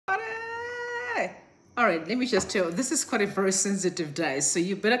All right, let me just tell you, this is quite a very sensitive day, so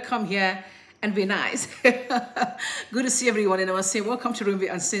you better come here and be nice. Good to see everyone, and I must say welcome to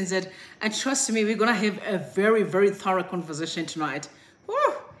Rumbi Uncensored, and trust me, we're gonna have a very, very thorough conversation tonight. Woo!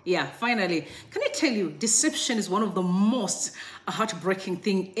 Yeah, finally. Can I tell you, deception is one of the most heartbreaking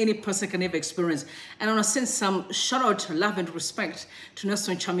thing any person can ever experience. And I want to send some shout out, love and respect to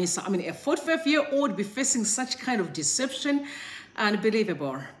Nelson Chamisa. I mean, a 45-year-old be facing such kind of deception,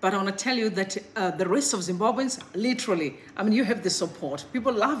 unbelievable. But I want to tell you that the rest of Zimbabweans, literally, I mean, you have the support.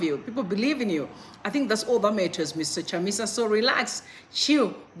 People love you. People believe in you. I think that's all that matters, Mr. Chamisa. So relax,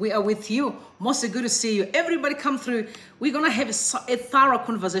 chill. We are with you. Mostly good to see you. Everybody come through. We're going to have a thorough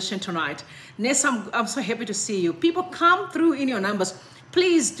conversation tonight. Nessa, I'm so happy to see you. People come through in your numbers.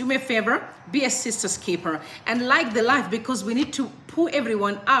 Please do me a favor, be a sister's keeper and like the live, because we need to pull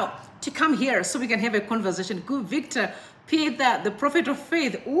everyone out to come here so we can have a conversation. Good, Victor. Peter, the prophet of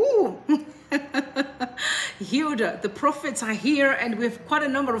faith. Ooh. Hilda, the prophets are here, and we have quite a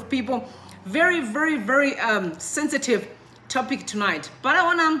number of people. Very, very, very sensitive topic tonight. But I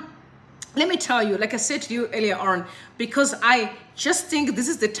wanna, let me tell you, like I said to you earlier on, because I just think this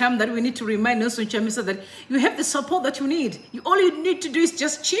is the time that we need to remind Nelson Chamisa that you have the support that you need. All you need to do is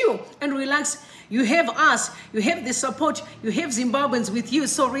just chill and relax. You have us, you have the support, you have Zimbabweans with you,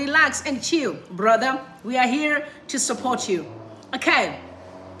 so relax and chill, brother. We are here to support you. Okay,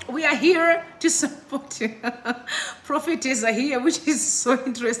 we are here to support you. Prophetess are here, which is so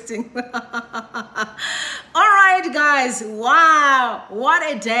interesting. All right, guys, wow, what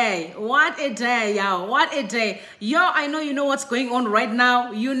a day, y'all, what a day. Yo, I know you know what's going on right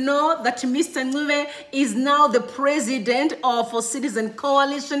now. You know that Mr. Ncube is now the president of Citizen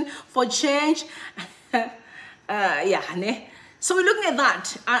Coalition for Change. So we're looking at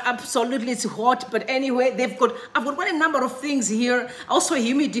that. Absolutely, it's hot. But anyway, I've got quite a number of things here. Also a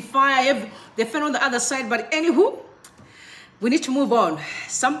humidifier. I have the fan on the other side. But anywho, we need to move on.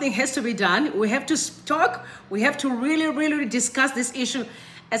 Something has to be done. We have to talk. We have to really, really discuss this issue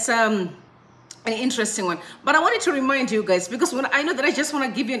as an interesting one. But I wanted to remind you guys, because when I know that I just want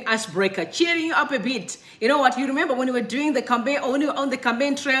to give you an icebreaker, cheering you up a bit. You know what? You remember when we were doing the campaign, or when you were on the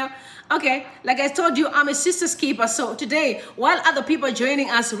campaign trail? Okay, like I told you, I'm a sister's keeper. So today, while other people are joining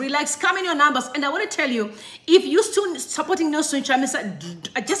us, relax, come in your numbers. And I want to tell you, if you're still supporting Nelson Chamisa,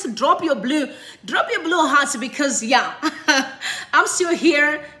 just drop your blue hearts, because yeah, I'm still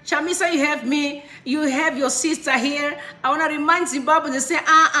here. Chamisa, you have me. You have your sister here. I want to remind Zimbabwe to say,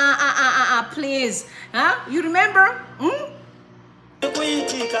 please. Huh? You remember? Hmm?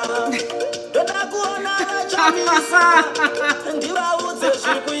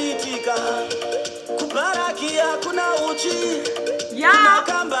 Yeah,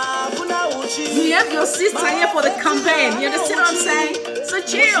 you have your sister here for the campaign. You understand what I'm saying? So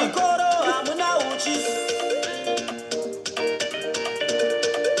chill.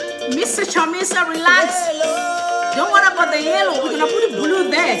 Mr. Chamisa, relax. Don't worry about the yellow. We're gonna put the blue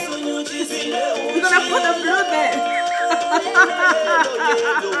there. We're gonna put the blue there.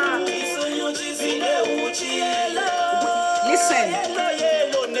 Listen.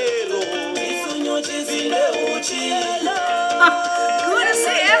 Good to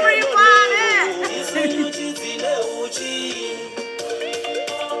see everybody.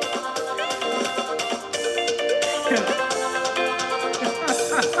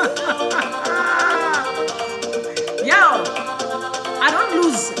 Yo,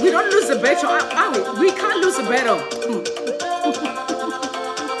 we don't lose the battle, are we? We can't lose the battle.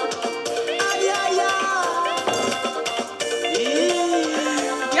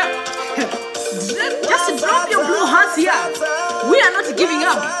 Just drop your blue hearts here. We are not giving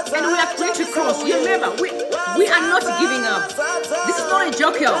up, and we are going to cross. You remember, we are not giving up. This is not a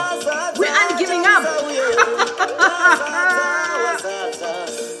joke, y'all. We aren't giving up.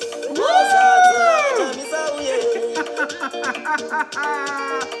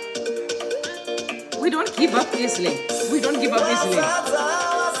 We don't give up easily. We don't give up easily.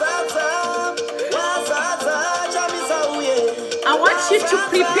 I want you to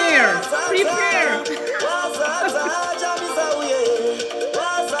prepare. Prepare.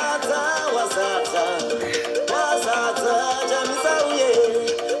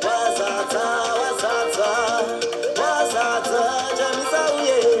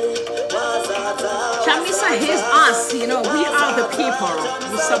 Chamisa has us, you know, we are the people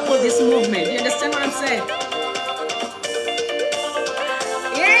who support this movement. You understand what I'm saying?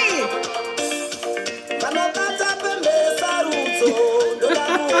 Yay!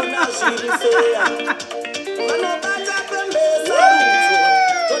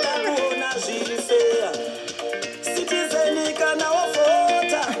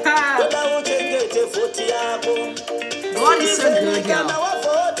 God is so good, y'all.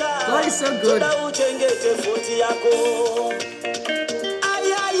 God is so good. Now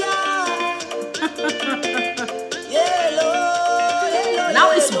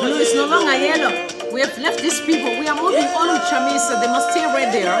it's blue, it's no longer yellow. We have left these people. We are moving on with Chamisa. They must stay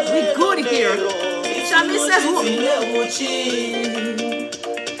right there. We're good here. Chamisa's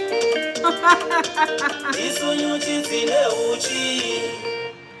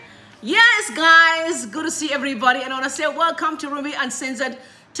Yes, guys, good to see everybody. And I want to say welcome to Ruby Uncensored.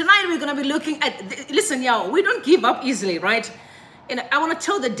 Tonight we're going to be looking at, listen, y'all, we don't give up easily, right? And I want to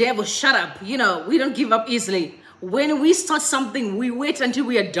tell the devil, shut up. You know, we don't give up easily. When we start something, we wait until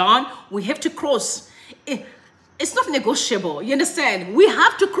we are done. We have to cross. It's not negotiable. You understand? We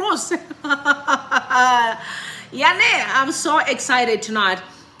have to cross. Yeah, I'm so excited tonight.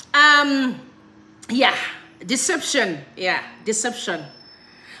 Yeah, deception. Yeah, deception.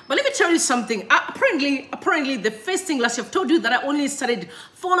 But let me tell you something. Apparently, the first thing last year, I've told you that I only started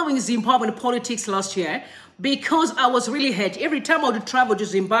following Zimbabwean politics last year because I was really hurt. Every time I would travel to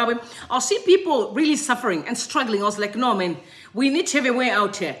Zimbabwe, I'll see people really suffering and struggling. I was like, no, man, we need to have a way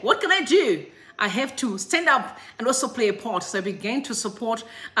out here. What can I do? I have to stand up and also play a part. So I began to support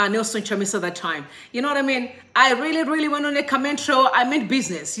Nelson Chamisa at that time. You know what I mean? I really went on a comment show. I meant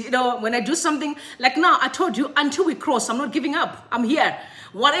business. You know, when I do something, like now, I told you, until we cross, I'm not giving up. I'm here.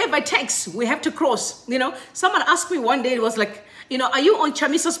 Whatever it takes, we have to cross. You know, someone asked me one day, it was like, you know, are you on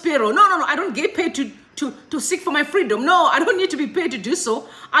Chamisa's payroll? No, I don't get paid to seek for my freedom. No, I don't need to be paid to do so.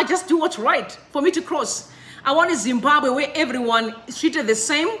 I just do what's right for me to cross. I want a Zimbabwe where everyone is treated the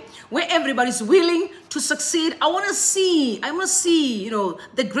same, where everybody's willing to succeed. I want to see, you know,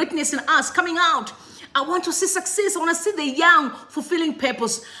 the greatness in us coming out. I want to see success. I want to see the young fulfilling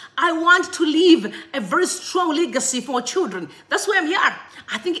purpose. I want to leave a very strong legacy for our children. That's why I'm here.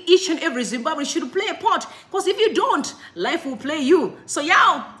 I think each and every Zimbabwean should play a part, because if you don't, life will play you. So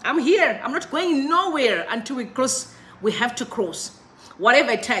yeah, I'm here. I'm not going nowhere until we cross. We have to cross,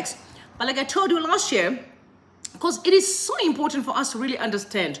 whatever it takes. But like I told you last year, because it is so important for us to really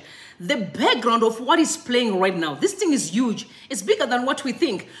understand the background of what is playing right now. This thing is huge. It's bigger than what we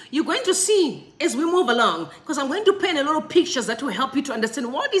think. You're going to see as we move along, because I'm going to paint a lot of pictures that will help you to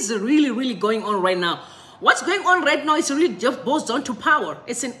understand what is really going on right now. What's going on right now is really just boils down to power.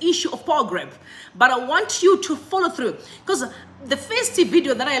 It's an issue of power grab. But I want you to follow through, because the first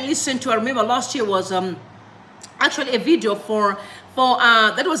video that I listened to, I remember last year, was actually a video for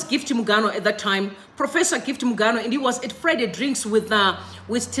that was Gift Mugano at that time, Professor Gift Mugano, and he was at Friday Drinks with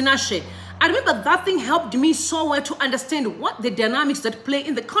Tinashe. I remember that thing helped me so well to understand what the dynamics that play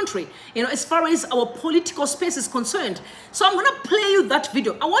in the country, you know, as far as our political space is concerned. So I'm going to play you that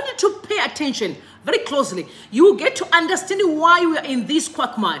video. I want you to pay attention very closely. You will get to understand why we are in this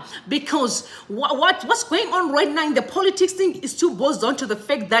quagmire, because what's going on right now in the politics thing is still boils down to the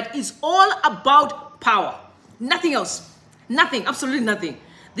fact that it's all about power. Nothing else. Nothing, absolutely nothing.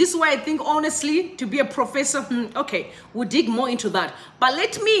 This is why I think, honestly, to be a professor, okay, we'll dig more into that. But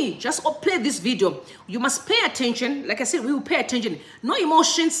let me just play this video. You must pay attention. Like I said, we will pay attention. No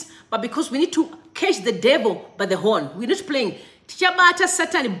emotions, but because we need to catch the devil by the horn. We're not playing Tiabata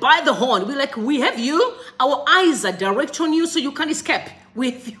Satan by the horn. We're like, we have you. Our eyes are direct on you, so you can't escape.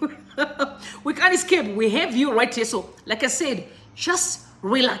 With you. We can't escape. We have you right here. So, like I said, just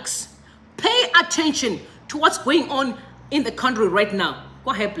relax. Pay attention to what's going on in the country right now.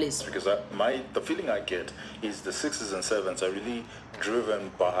 Go ahead, please. Because the feeling I get is the 6s and 7s are really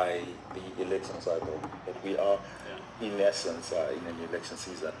driven by the election cycle, that we are, in essence, in an election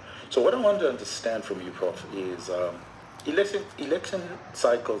season. So what I want to understand from you, Prof, is election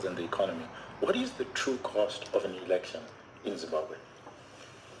cycles and the economy. What is the true cost of an election in Zimbabwe?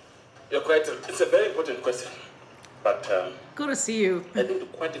 You're quite. It's a very important question, but good to see you. I think to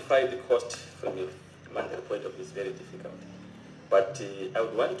quantify the cost from a monetary point of view is very difficult. But I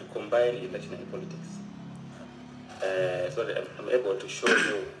would want to combine election and politics, so that I'm able to show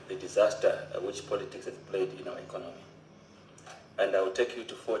you the disaster which politics has played in our economy. And I will take you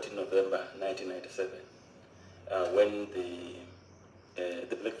to 14 November 1997, when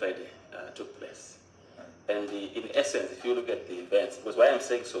the Black Friday took place. And in essence, if you look at the events, because why I'm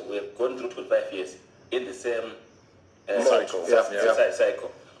saying so, we have gone through 25 years in the same cycle.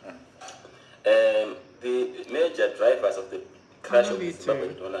 Cycle. The major drivers of the crash of the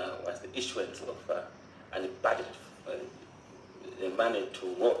Zimbabwean dollar was the issuance of an budget money to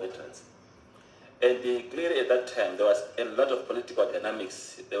war veterans. And clearly at that time, there was a lot of political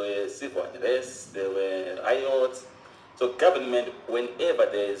dynamics. There were civil unrest, there were riots. So government, whenever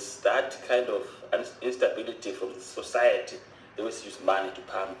there's that kind of instability from society, they always use money to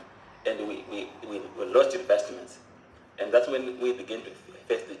pump. And we lost investments. And that's when we begin to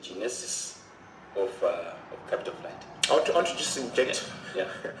face the genesis of capital flight. I want to just inject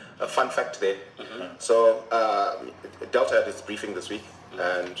a fun fact there. So Delta had its briefing this week,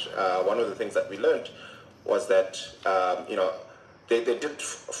 and one of the things that we learned was that they did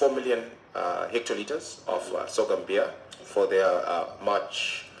 4 million hectoliters of sorghum beer for their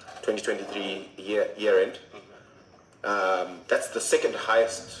March 2023 year end. That's the second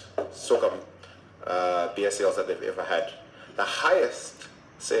highest sorghum beer sales that they've ever had. The highest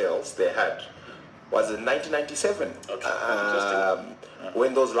sales they had was in 1997,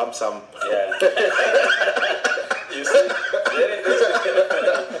 when those lump sum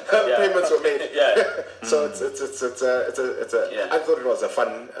payments were made. So it's a I thought it was a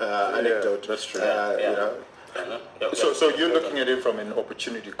fun anecdote. That's true. So you're looking at it from an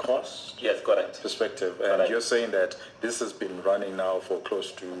opportunity cost perspective, and you're saying that this has been running now for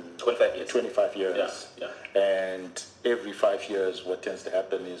close to 25 years. And every 5 years, what tends to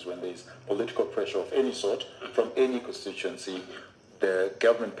happen is when there's political pressure of any sort from any constituency, the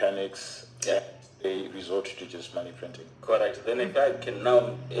government panics and they resort to just money printing. Correct. Then if I can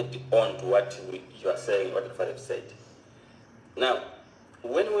now add on to what you are saying, what I've said. Now,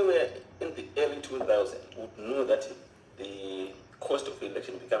 when we were in the early 2000s, we knew that the cost of the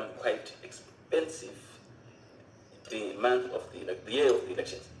election became quite expensive the month of the year of the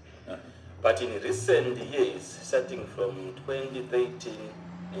elections. But in recent years, starting from 2013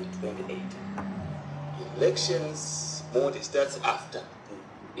 and 2018, elections mode starts after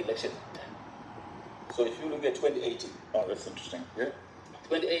the election time. So if you look at 2018. Oh, that's interesting. Yeah.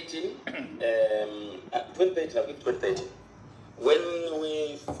 2018, 2013, when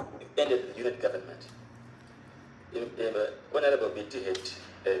we ended the unit government, Honorable BT had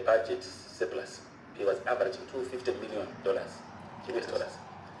a budget surplus. He was averaging $250 million US dollars.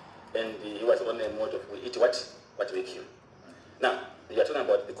 And he was on a mode of we eat what we kill. Now, you are talking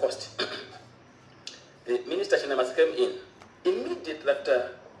about the cost. The Minister Shinamas came in immediately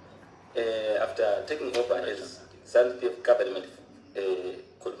after taking over as ZANU-PF government,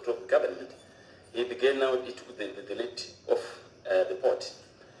 control government. He began now to the lead of the port.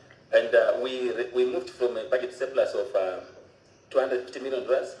 And we moved from a budget surplus of $250 million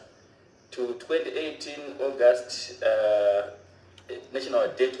to 2018 August national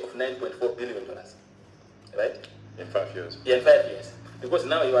debt of $9.4 billion, right? In 5 years. Yeah, in 5 years. Because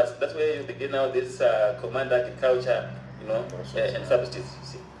now that's where you begin now this command agriculture, and subsidies, you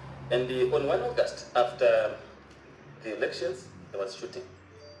see. And on 1 August, after the elections, there was shooting.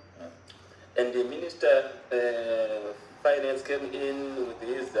 And the Minister Finance came in with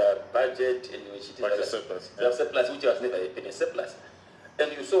his budget, in which it was a surplus, which was never been a surplus.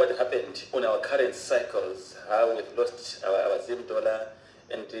 And you saw what happened on our current cycles, how we've lost our Zim dollar,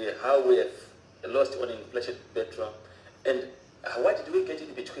 and how we have lost on inflation petrol. And what did we get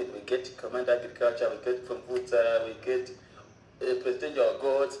in between? We get command agriculture, we get from Butza, we get presidential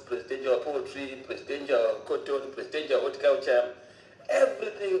goats, presidential poultry, presidential cotton, presidential horticulture.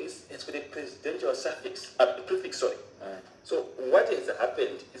 Everything is for the presidential suffix, prefix, sorry. So what has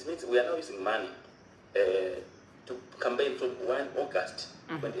happened is means we are now using money to campaign from 1 August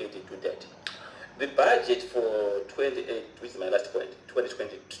 2018 to date. The budget for 28, which is my last point,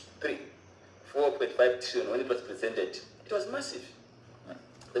 2023, 4.5 trillion, when it was presented, it was massive.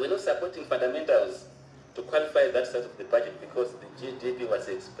 They were not supporting fundamentals to qualify that side of the budget because the GDP was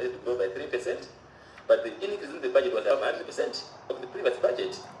expected to grow by 3%, but the increase in the budget was about 100% of the previous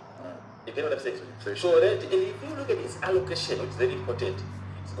budget. You get what I'm saying? So and if you look at its allocation, which is very important,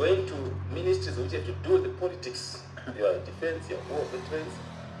 it's going to ministries which have to do the politics, your defense, your war veterans,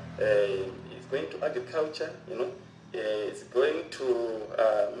 it's going to agriculture, it's going to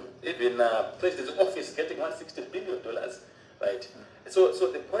even president's office getting $160 billion, right? So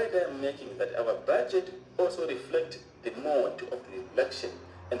the point I'm making is that our budget also reflects the mode of the election,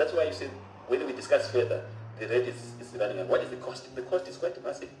 and that's why you see when we discuss further, the rate is running. And what is the cost? The cost is quite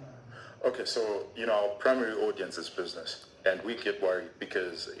massive. Okay, so our primary audience is business, and we get worried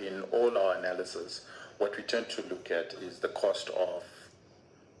because in all our analysis, what we tend to look at is the cost of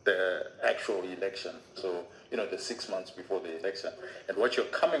the actual election. So the 6 months before the election, and what you're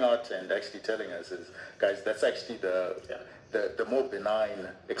coming out and actually telling us is, guys, that's actually the more benign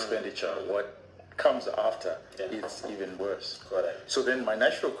expenditure. What comes after is even worse. Correct. So then my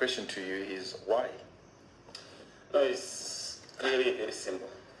natural question to you is why? No, it's really very simple.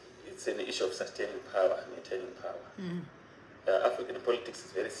 It's an issue of sustaining power, maintaining power. African politics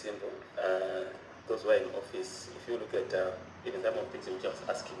is very simple. Those who are in office, if you look at even some of the things which I was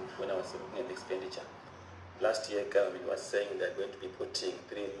asking when I was looking at the expenditure, last year government was saying they're going to be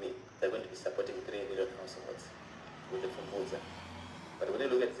supporting 3 million households. with the proposal. But when you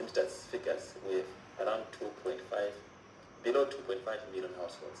look at Zimstad's figures, we have around 2.5, below 2.5 million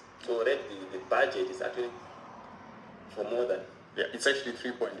households. So already the budget is actually for more than... Yeah, it's actually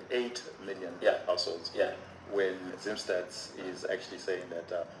 3.8 million households. Yeah. When Zimstats is actually saying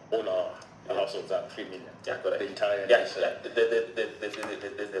that all our households are 3 million. Yeah, correct. The entire nation. Yeah,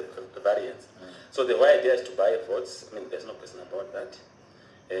 the variance. So the whole idea is to buy votes. I mean, there's no question about that.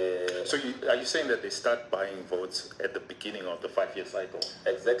 So are you saying that they start buying votes at the beginning of the 5-year cycle?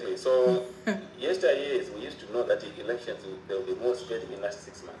 Exactly. So yesteryears, we used to know that the elections, there will be more spending in the last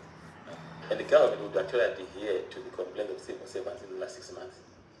 6 months. And the government would actually adhere to the complaint of civil servants in the last 6 months.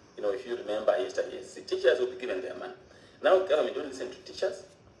 You know, if you remember yesteryears, the teachers will be given their money. Now government don't listen to teachers,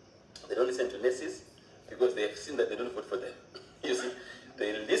 they don't listen to nurses, because they have seen that they don't vote for them. You see,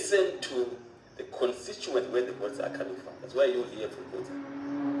 they listen to the constituents where the votes are coming from. That's why you hear from votes.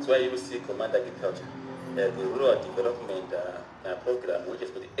 That's why you see Command Agriculture, the rural development program, which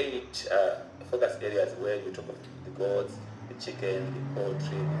has got 8 focus areas where you talk of the goats, the chicken, the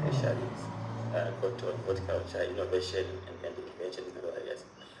poultry, the fisheries, cotton, horticulture, innovation, and invention in other areas.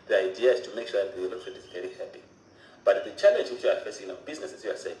 The idea is to make sure that the electorate is very happy. But the challenge which you are facing in businesses,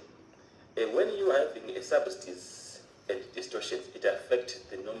 you are saying, when you are having subsidies and distortions, it affects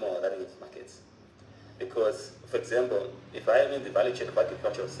the normal running of markets. Because, for example, if I am in the value chain of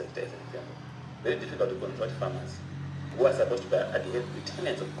agricultural sector, as an example, very difficult to contract farmers who are supposed to be adherent to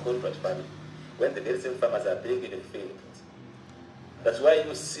tenets of contract farming when the very same farmers are being given free inputs. That's why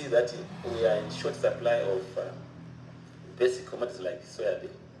you see that we are in short supply of basic commodities like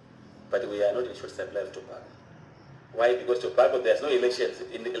soybean, but we are not in short supply of tobacco. Why? Because tobacco, there's no elections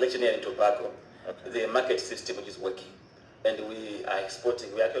in the election year in tobacco. Okay. The market system which is working, and we are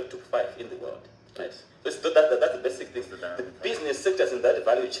exporting. We are actually top 5 in the world. Right. So that's the basic thing. The business sectors in that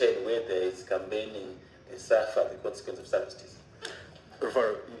value chain where there is campaigning, they suffer the consequence of subsidies.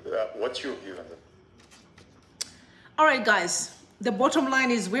 What's your view on that? All right, guys. The bottom line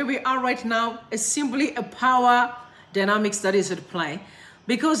is where we are right now is simply a power dynamics that is at play.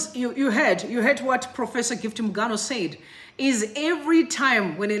 Because you heard what Professor Gifty Mugano said, is every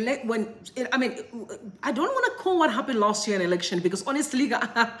time I don't want to call what happened last year in election, because honestly,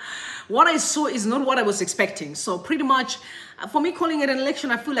 what I saw is not what I was expecting. So pretty much, for me calling it an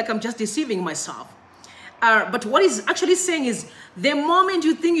election, I feel like I'm just deceiving myself. But what he's actually saying is, the moment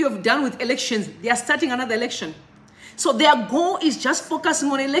you think you have done with elections, they are starting another election. So their goal is just focusing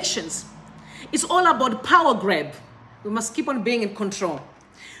on elections. It's all about power grab. We must keep on being in control,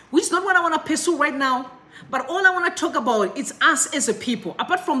 which is not what I want to pursue right now. But all I want to talk about is us as a people.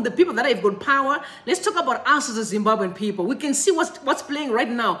 Apart from the people that have got power, let's talk about us as a Zimbabwean people. We can see what's playing right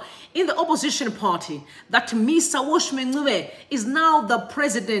now in the opposition party. That Mr. Welshman Ncube is now the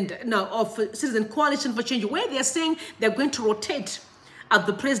president of Citizen Coalition for Change, where they're saying they're going to rotate at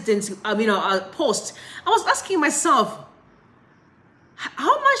the president's post. I was asking myself,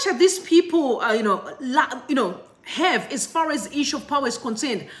 how much are these people have as far as the issue of power is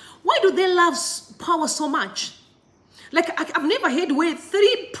concerned? Why do they love power so much? Like, I've never heard where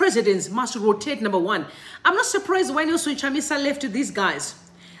 3 presidents must rotate, number 1. I'm not surprised why Nelson Chamisa left to these guys.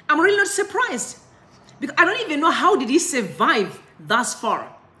 I'm really not surprised. Because I don't even know how did he survive thus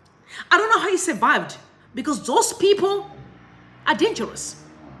far. I don't know how he survived. Because those people are dangerous.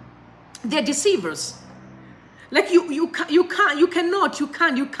 They're deceivers. Like I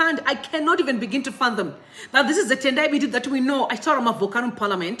cannot even begin to fathom. Now this is the Tendai that we know. I saw him at Volcano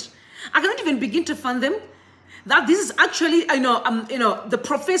Parliament. I cannot even begin to fathom that this is actually, the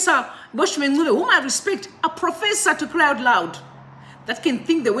Professor Welshman Ncube, whom I respect, a professor to cry out loud, that can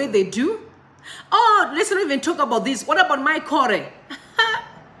think the way they do. Oh, let's not even talk about this. What about Mike Corey?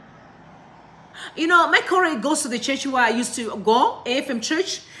 Mike Corey goes to the church where I used to go, AFM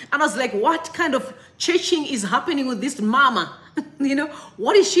church, and I was like, what kind of churching is happening with this mama?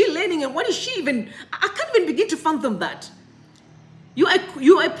 What is she learning, and what is she even? I can't even begin to fathom that.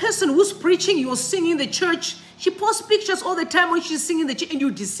 You're a person who's preaching, you're singing in the church. She posts pictures all the time when she's singing in the church, and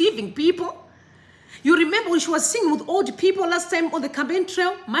you're deceiving people. You remember when she was singing with old people last time on the campaign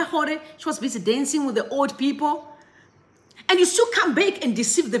trail, my hore, she was busy dancing with the old people. And you still come back and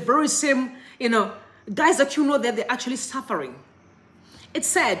deceive the very same, guys that you know that they're actually suffering. It's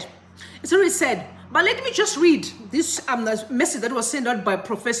sad. It's really sad. But let me just read this message that was sent out by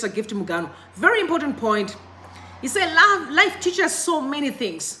Professor Gifty Mugano. Very important point. He said, life teaches us so many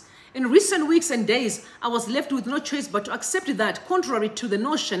things. In recent weeks and days, I was left with no choice but to accept that, contrary to the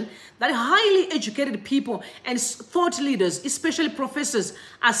notion that highly educated people and thought leaders, especially professors,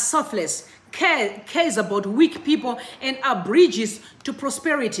 are selfless, cares about weak people and are bridges to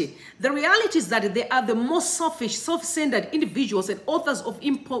prosperity. The reality is that they are the most selfish, self-centered individuals and authors of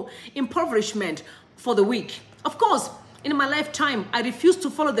impoverishment for the weak. Of course, in my lifetime, I refuse to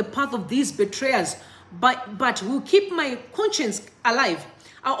follow the path of these betrayers, but will keep my conscience alive.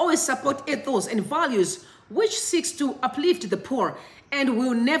 I always support ethos and values which seeks to uplift the poor, and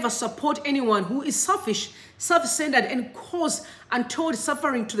will never support anyone who is selfish, self-centered, and cause untold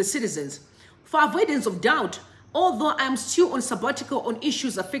suffering to the citizens. For avoidance of doubt, although I am still on sabbatical on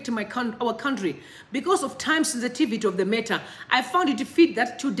issues affecting our country, because of time sensitivity of the matter, I found it fit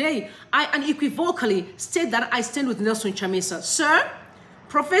that today I unequivocally state that I stand with Nelson Chamisa. Sir,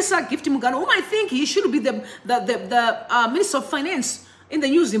 Professor Gift Mugano, whom I think he should be the Minister of Finance in the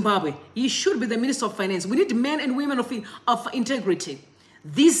new Zimbabwe. He should be the Minister of Finance. We need men and women of integrity.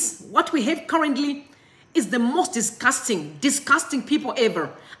 This, what we have currently, is the most disgusting people ever.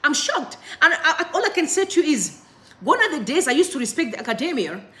 I'm shocked. And all I can say to you is, gone are the days I used to respect the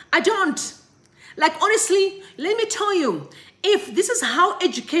academia. I don't. Like, honestly, let me tell you, if this is how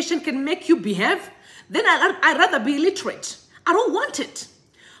education can make you behave, then I'd rather be illiterate. I don't want it.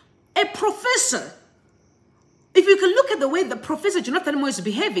 A professor, if you can look at the way the Professor Jonathan Moore is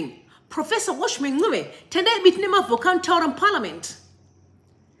behaving, Professor Welshman Ncube, tendai bitnema vokantaur in Parliament.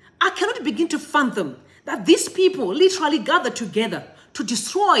 I cannot begin to fathom that these people literally gather together to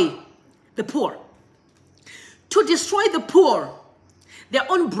destroy the poor. To destroy the poor, their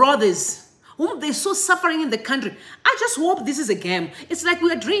own brothers, whom they saw suffering in the country. I just hope this is a game. It's like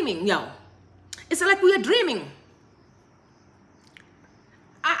we are dreaming, yo. It's like we are dreaming.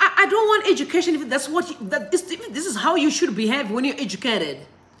 I don't want education if that's what this is how you should behave when you're educated.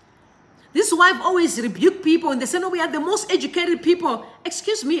 This is why I've always rebuked people and they say, no, we are the most educated people.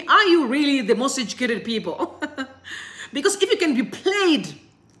 Excuse me, are you really the most educated people? Because if you can be played,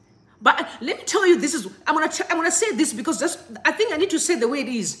 but let me tell you, this is, I'm gonna say this because I think I need to say the way it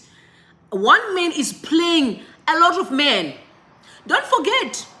is. One man is playing a lot of men. Don't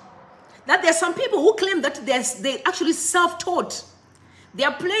forget that there are some people who claim that they're actually self-taught. They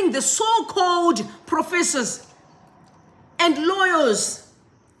are playing the so-called professors and lawyers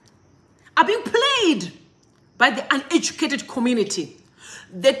are being played by the uneducated community.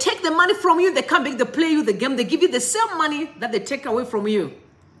 They take the money from you, they come back, they play you the game, they give you the same money that they take away from you.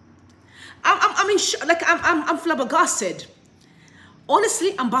 I'm flabbergasted.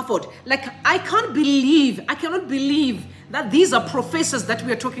 Honestly, I'm baffled. Like, I cannot believe that these are professors that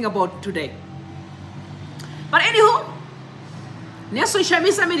we are talking about today. But anyhow, Nelson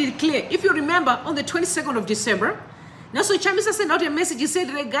Chamisa made it clear. If you remember, on the 22nd of December, Nelson Chamisa sent out a message. He said,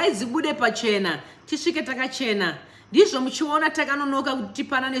 guys, zibude pachena, tishike takachena. Dizo mchuona takanonoka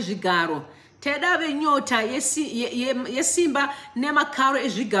kutipana nezvigaro. Teda venyota yesimba nemakaro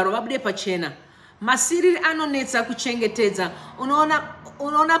ezvigaro vabude pachena. Masiriri anonetsa kuchengetedza.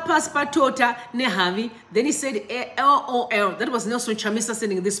 Unaona pasipatota nehavi. Then he said, LOL. That was Nelson Chamisa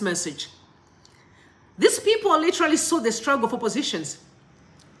sending this message. These people literally saw the struggle for positions.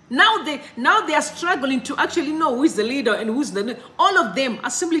 Now they are struggling to actually know who is the leader and who's the... All of them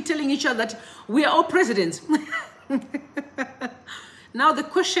are simply telling each other that we are all presidents. Now the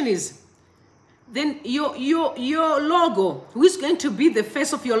question is, then your logo, who is going to be the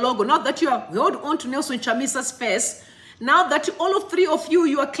face of your logo? Not that you are held on to Nelson Chamisa's face. Now that all of three of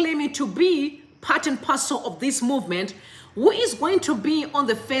you are claiming to be part and parcel of this movement, who is going to be on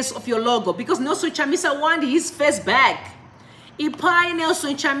the face of your logo? Because Nelson Chamisa wanted his face back. Ipai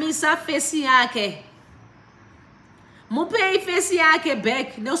Nelson Chamisa face yake. Mupei face yake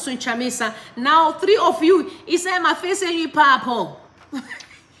back, Nelson Chamisa. Now three of you, is my face and you papo.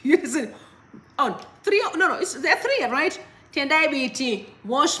 There are three, right? Tendai BT,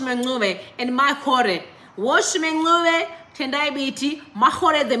 Welshman Ncube, and Mahore. Welshman Ncube, Tendai BT,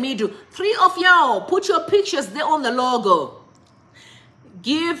 Mahore the middle. Three of y'all, put your pictures there on the logo.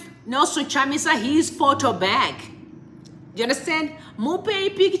 Give Nelson Chamisa his photo back. Do you understand?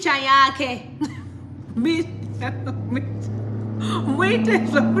 Mupe picture yake.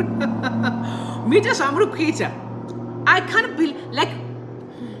 I can't believe, like,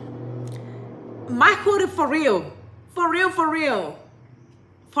 Mahore, for real.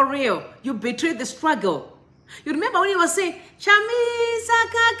 You betrayed the struggle. You remember when he was saying, Chamisa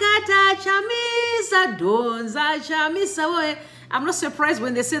kakata, Chamisa donza, Chamisa. I'm not surprised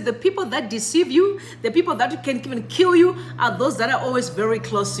when they say the people that deceive you, the people that can even kill you, are those that are always very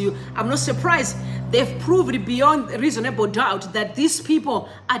close to you. I'm not surprised. They've proved beyond reasonable doubt that these people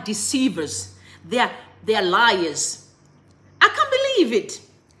are deceivers. They are liars. I can't believe it.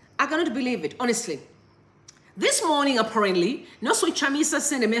 I cannot believe it, honestly. This morning, apparently, Nelson Chamisa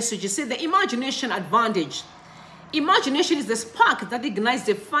sent a message. He said the imagination advantage. Imagination is the spark that ignites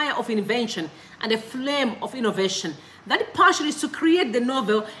the fire of invention and the flame of innovation. That passion is to create the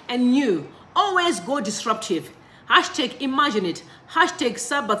novel and new. Always go disruptive. Hashtag imagine it. Hashtag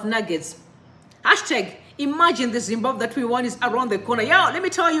Sabbath nuggets. Hashtag imagine the Zimbabwe that we want is around the corner. Yo, let me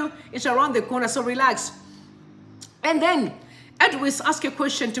tell you, it's around the corner, so relax. And then Edwis asked a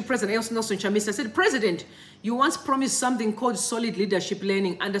question to President Nelson Chamisa. I said, President, you once promised something called solid leadership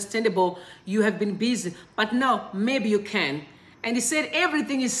learning. Understandable, you have been busy, but now maybe you can. And he said,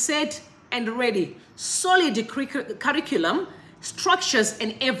 everything is set and ready. Solid curriculum, structures,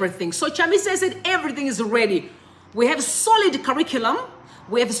 and everything. So Chamisa said, everything is ready. We have solid curriculum,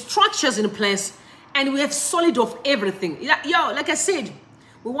 we have structures in place, and we have solid of everything. Yo, like I said,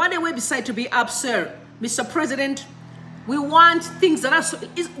 we want a website to be up, sir. Mr. President, we want things that are,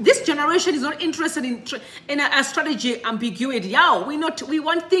 this generation is not interested in a strategy ambiguity. Yo, we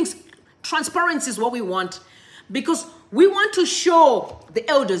want things, transparency is what we want. Because we want to show the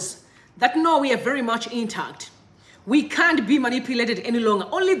elders that no, we are very much intact. We can't be manipulated any longer.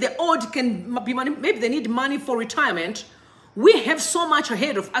 Only the old can be manipulated. Maybe they need money for retirement. We have so much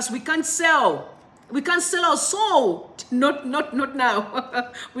ahead of us. We can't sell. We can't sell our soul. Not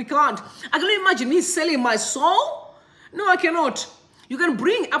now. We can't. I can imagine me selling my soul. No, I cannot. You can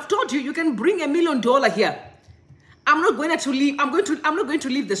bring, I've told you, you can bring $1 million here. I'm not going to leave. I'm not going to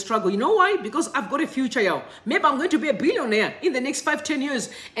leave the struggle. You know why? Because I've got a future, yo. Maybe I'm going to be a billionaire in the next 5-10 years.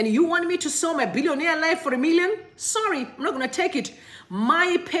 And you want me to sell my billionaire life for $1 million? Sorry, I'm not going to take it.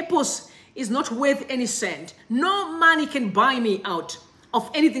 My purpose is not worth any cent. No money can buy me out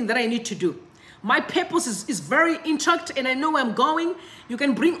of anything that I need to do. My purpose is very intact and I know where I'm going. You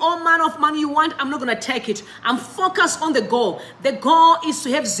can bring all manner of money you want. I'm not going to take it. I'm focused on the goal. The goal is to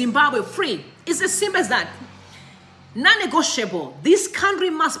have Zimbabwe free. It's as simple as that. Non-negotiable. This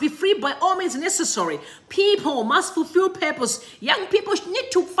country must be free by all means necessary. People must fulfill purpose. Young people need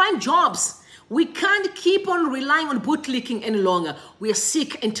to find jobs. We can't keep on relying on bootlicking any longer. We are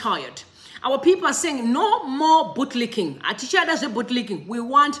sick and tired. Our people are saying no more bootlicking. Our teacher does the bootlicking. We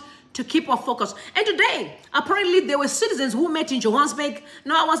want to keep our focus. And today, apparently there were citizens who met in Johannesburg.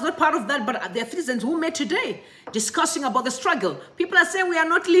 No, I was not part of that, but there are citizens who met today discussing about the struggle. People are saying we are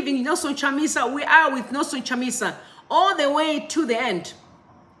not leaving Nelson Chamisa. We are with Nelson Chamisa all the way to the end.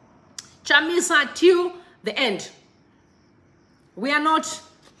 Chamisa till the end. We are not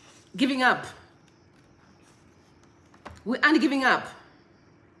giving up. We aren't giving up.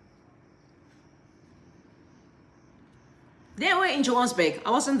 They were in Johannesburg.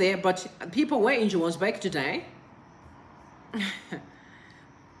 I wasn't there, but people were in Johannesburg today.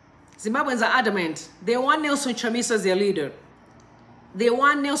 Zimbabweans are adamant. They want Nelson Chamisa as their leader. They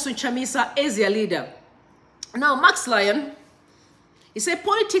want Nelson Chamisa as their leader. Now, Max Lyon, he said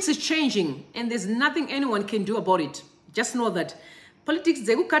politics is changing and there's nothing anyone can do about it. Just know that. Politics,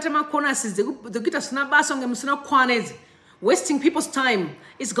 wasting people's time.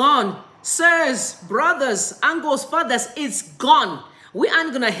 It's gone. Sirs, brothers, uncles, fathers, it's gone. We aren't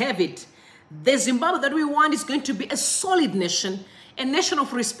going to have it. The Zimbabwe that we want is going to be a solid nation, a nation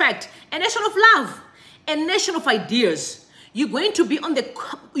of respect, a nation of love, a nation of ideas. You're going to be on the,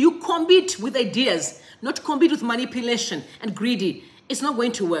 you compete with ideas, not compete with manipulation and greedy. It's not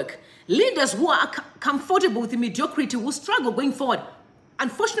going to work. Leaders who are comfortable with mediocrity will struggle going forward.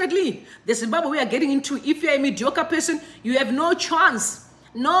 Unfortunately, the Zimbabwe we are getting into, if you're a mediocre person, you have no chance.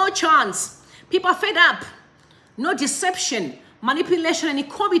 No chance. People are fed up. No deception, manipulation, and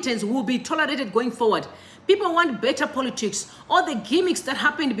incompetence will be tolerated going forward. People want better politics. All the gimmicks that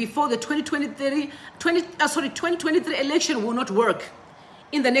happened before the 2023 election will not work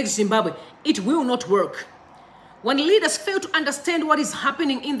in the next Zimbabwe. It will not work. When leaders fail to understand what is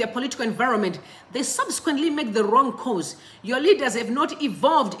happening in their political environment, they subsequently make the wrong calls. Your leaders have not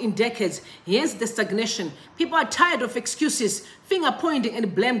evolved in decades, hence the stagnation. People are tired of excuses, finger pointing,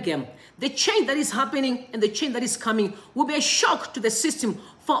 and blame game. The change that is happening and the change that is coming will be a shock to the system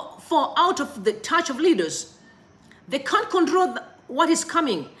for out of the touch of leaders. They can't control what is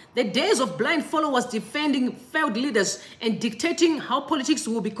coming. The days of blind followers defending failed leaders and dictating how politics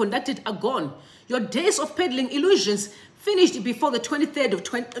will be conducted are gone. Your days of peddling illusions finished before the 23rd of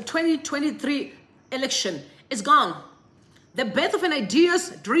 2023 election is gone. The birth of an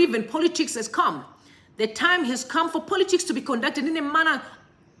ideas-driven politics has come. The time has come for politics to be conducted in a manner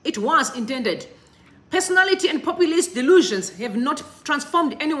it was intended. Personality and populist delusions have not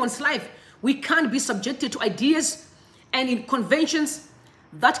transformed anyone's life. We can't be subjected to ideas and in conventions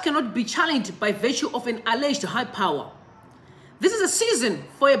that cannot be challenged by virtue of an alleged high power. This is a season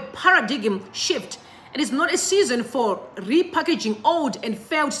for a paradigm shift, It is not a season for repackaging old and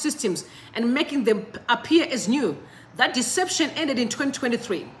failed systems and making them appear as new. That deception ended in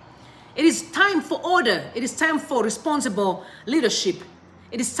 2023. It is time for order. It is time for responsible leadership.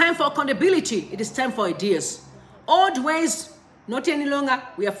 It is time for accountability. It is time for ideas. Old ways, not any longer.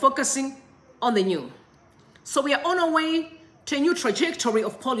 We are focusing on the new. So we are on our way to a new trajectory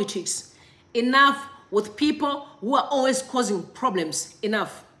of politics. Enough with people who are always causing problems.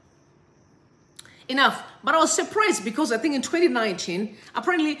 Enough. Enough. But I was surprised because I think in 2019,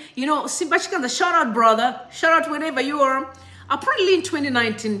 apparently, you know, Simbachkanza, shout out, brother. Shout out wherever you are. Apparently in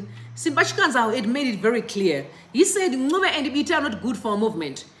 2019, Simbachkanza had made it very clear. He said, Ncube and Ibita are not good for a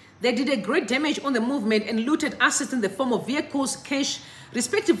movement. They did a great damage on the movement and looted assets in the form of vehicles, cash,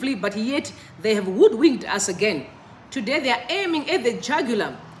 respectively, but yet they have woodwinked us again. Today, they are aiming at the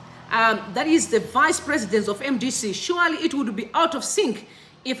jugular. That is the vice presidents of MDC. Surely it would be out of sync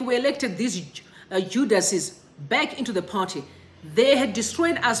if we elected these Judases back into the party. They had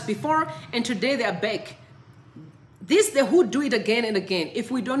destroyed us before, and today they are back. They would do it again and again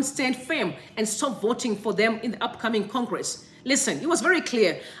if we don't stand firm and stop voting for them in the upcoming Congress. Listen, it was very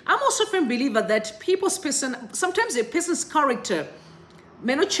clear. I'm also a firm believer that sometimes a person's character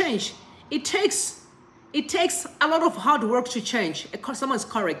may not change. It takes a lot of hard work to change someone's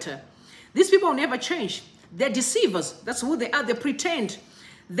character. These people will never change. They're deceivers. That's who they are. They pretend.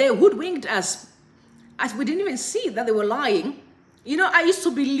 They hoodwinked us. As we didn't even see that they were lying. You know, I used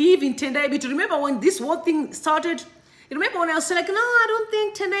to believe in Tendai Bit. Remember when this whole thing started? You remember when I was like, no, I don't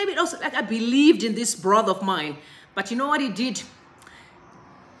think Tendai Bit. I was like, I believed in this brother of mine. But you know what he did?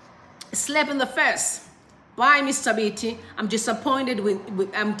 Slap in the face. Bye, Mr. Biti. I'm disappointed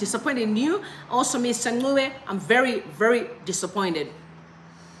I'm disappointed in you. Also, Mr. Ncube, I'm very, very disappointed.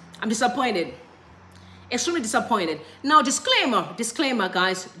 I'm disappointed. Extremely disappointed. Now, disclaimer,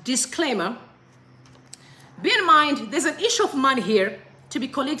 guys. Disclaimer. Bear in mind, there's an issue of money here to be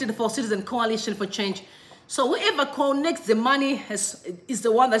collected for Citizen Coalition for Change. So whoever connects the money is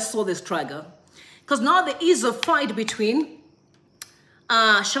the one that saw the struggle. Because now there is a fight between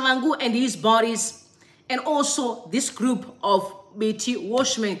Shavangu and his bodies, and also this group of BT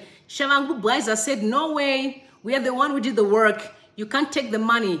Welshman. Shavangu Bwaiza said, no way, we are the one who did the work. You can't take the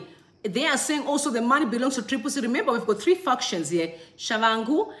money. They are saying also the money belongs to Triple C. Remember, we've got three factions here.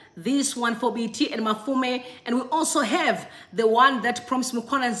 Shavangu, this one for BT, and Mafume. And we also have the one that Promise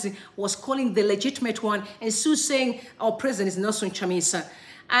Mukonanzi was calling the legitimate one. And Sue saying our president is Nelson Chamisa.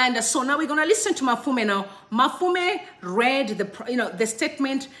 And so now we're going to listen to Mafume now. Mafume read the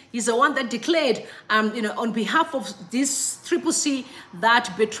statement. He's the one that declared, on behalf of this Triple C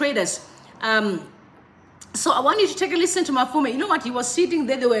that betrayed us. So I want you to take a listen to Mafume. You know what? He was sitting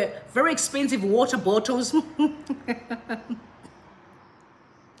there. There were very expensive water bottles.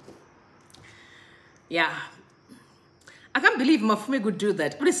 Yeah. I can't believe Mafume could do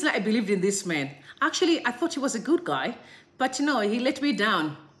that. But it's like I believed in this man. Actually, I thought he was a good guy. But, you know, he let me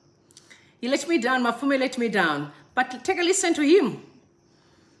down. He let me down. Mafume let me down. But take a listen to him.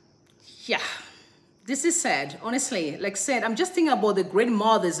 Yeah. This is sad, honestly. Like I said, I'm just thinking about the great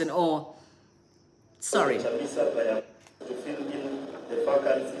mothers and all. Sorry. To fill in the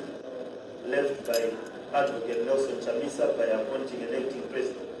vacancy left by Advocate Nelson Chamisa by appointing an acting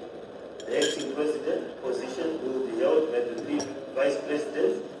president. The acting president position will be held by the three vice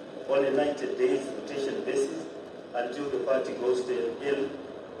presidents on a 90-day rotation basis until the party goes to an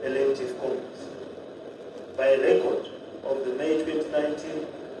elective Congress. By record of the May 2019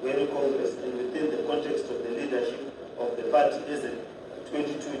 Wero Congress and within the context of the leadership of the party as of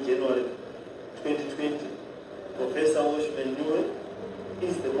 22 January 2020, Professor Welshman Ncube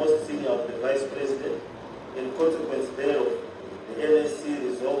is the most senior of the vice president. In consequence thereof, the NSC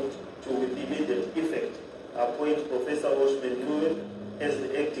resolved to, with immediate effect, appoint Professor Welshman Ncube as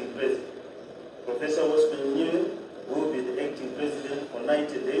the acting president. Professor Welshman Ncube will be the acting president for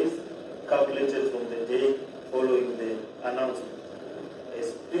 90 days, calculated from the day following the announcement.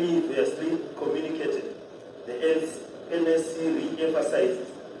 As previously communicated, the NSC re-emphasizes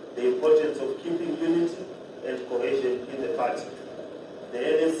the importance of keeping unity and cohesion in the party. The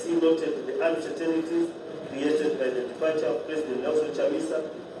NSC noted the uncertainties created by the departure of President Nelson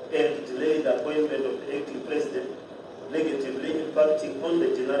Chamisa and delayed appointment of the acting president, negatively impacting on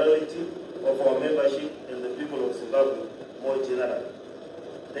the generality of our membership and the people of Zimbabwe more generally.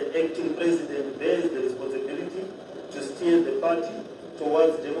 The acting president bears the responsibility to steer the party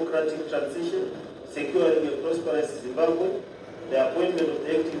towards democratic transition, securing a prosperous Zimbabwe. The appointment of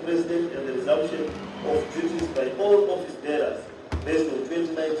the acting president and the resumption of duties by all office bearers based on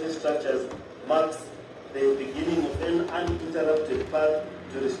 2019 structures marks the beginning of an uninterrupted path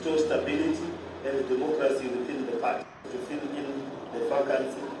to restore stability and democracy within the party to fill in the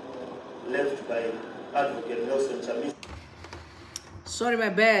vacancy left by Advocate Nelson Chamisa. Sorry, my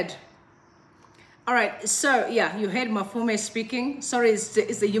bad. All right, so yeah, you heard Mafume speaking. Sorry, it's the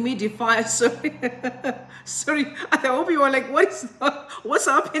humidifier. Sorry, sorry. I hope you were like, what's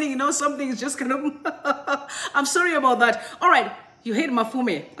happening? You know, something is just kind of. I'm sorry about that. All right, you heard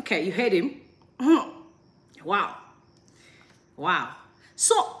Mafume. Okay, you heard him. Wow, wow.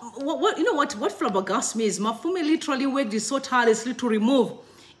 So what you know what flabbergasts me is Mafume literally worked so tirelessly to remove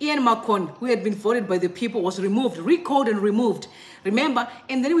Ian Macon, who had been voted by the people, was removed, recalled and removed. Remember,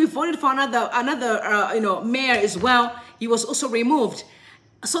 and then we voted for another mayor as well. He was also removed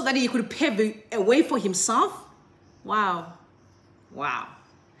so that he could pave a way for himself. Wow, wow.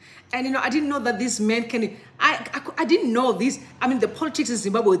 And you know, I didn't know that this man can. I didn't know this. I mean, the politics in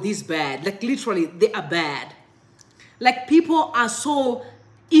Zimbabwe are this bad. Like literally, they are bad. Like people are so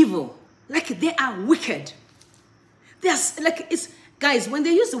evil. Like they are wicked. There's like it's. Guys, when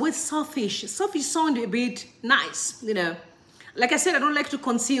they use the word selfish sounds a bit nice, you know. Like I said, I don't like to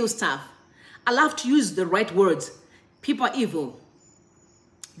conceal stuff. I love to use the right words. People are evil.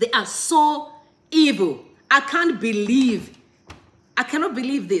 They are so evil. I cannot believe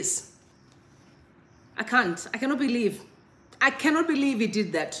this. I cannot believe he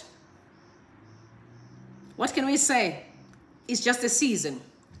did that. What can we say? It's just a season.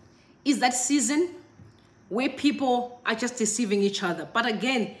 Is that season where people are just deceiving each other? But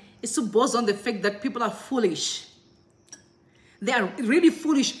again, it's to boast on the fact that people are foolish. They are really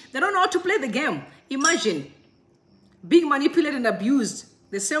foolish. They don't know how to play the game. Imagine being manipulated and abused.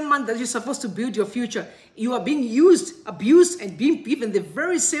 The same month that you're supposed to build your future, you are being used, abused, and being given the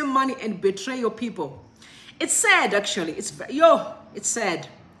very same money and betray your people. It's sad, actually. It's sad.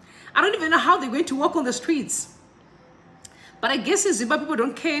 I don't even know how they're going to walk on the streets. But I guess in Zimbabwe, people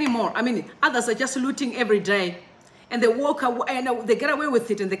don't care anymore. I mean, others are just looting every day. And they walk away, and they get away with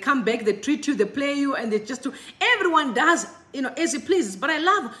it. And they come back, they treat you, they play you, and they just do. Everyone does, you know, as he pleases. But I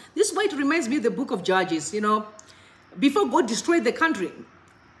love, this is why it reminds me of the book of Judges, you know. Before God destroyed the country,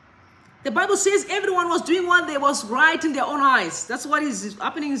 the Bible says everyone was doing what they was right in their own eyes. That's what is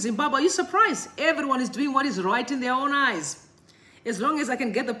happening in Zimbabwe. Are you surprised? Everyone is doing what is right in their own eyes. As long as I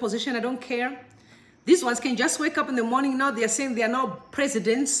can get the position, I don't care. These ones can just wake up in the morning. Now they are saying they are now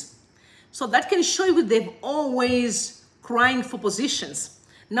presidents. So that can show you they've always crying for positions.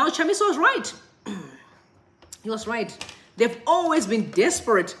 Now Chamisa was right. He was right. They've always been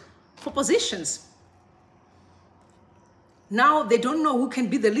desperate for positions. Now they don't know who can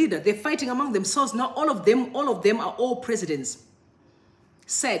be the leader. They're fighting among themselves. Now all of them are all presidents.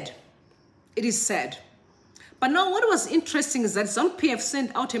 Sad. It is sad. But now what was interesting is that ZANU-PF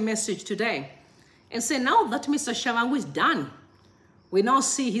sent out a message today and say, now that Mr. Shavangu is done, we now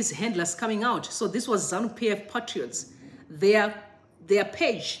see his handlers coming out. So this was ZANU-PF Patriots, their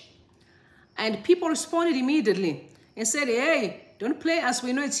page. And people responded immediately and said, hey, don't play us.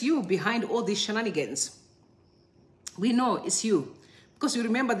 We know it's you behind all these shenanigans. We know it's you. Because you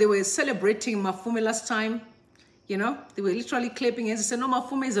remember they were celebrating Mafume last time. You know, they were literally clapping hands and said, no,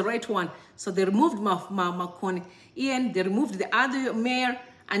 Mafume is the right one. So they removed Makoni. Ian, they removed the other mayor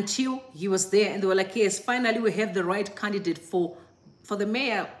until he was there. And they were like, yes, finally we have the right candidate for the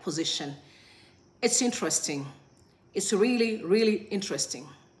mayor position. It's interesting. It's really, really interesting.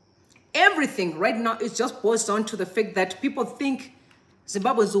 Everything right now is just boils down to the fact that people think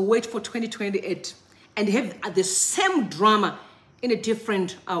Zimbabweans will wait for 2028 and have the same drama in a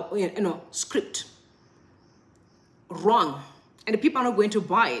different script. Wrong. And people are not going to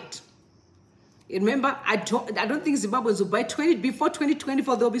buy it. Remember, I don't think Zimbabweans will buy before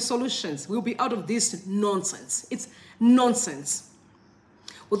 2024. There'll be solutions. We'll be out of this nonsense. It's nonsense.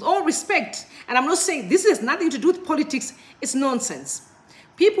 With all respect, and I'm not saying this has nothing to do with politics, it's nonsense.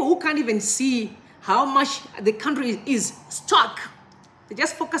 People who can't even see how much the country is stuck, they're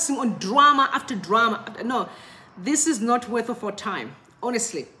just focusing on drama after drama. No, this is not worth of our time,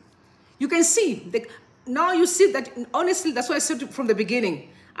 honestly. You can see, now you see that, honestly, that's why I said from the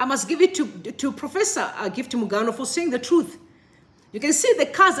beginning, I must give it to Professor Gift Mugano for saying the truth. You can see the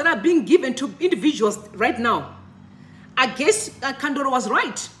cars that are being given to individuals right now. I guess Kandoro was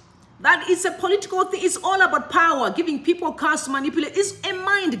right. That it's a political thing. It's all about power, giving people cars to manipulate. It's a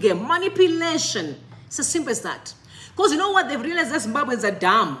mind game, manipulation. It's as simple as that. Because you know what? They've realized that Zimbabweans are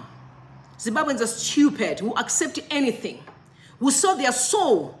dumb. Zimbabweans are stupid, who accept anything, who sell their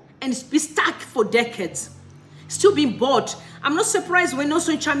soul and be stuck for decades, still being bought. I'm not surprised when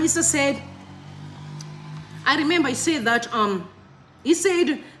also Chamisa said, I remember he said that, he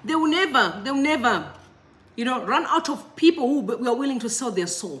said they will never, you know, run out of people who are willing to sell their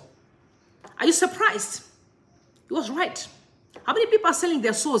soul. Are you surprised? He was right. How many people are selling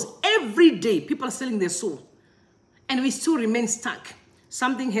their souls? Every day, people are selling their soul. And we still remain stuck.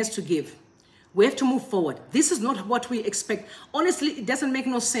 Something has to give. We have to move forward. This is not what we expect. Honestly, it doesn't make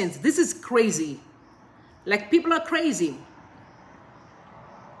no sense. This is crazy. Like, people are crazy.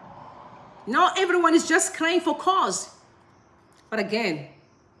 Now everyone is just crying for cause. But again,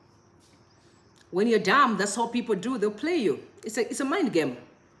 when you're dumb, that's how people do. They'll play you. It's a mind game.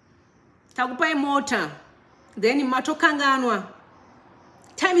 Takupai mota. Then matokanganwa.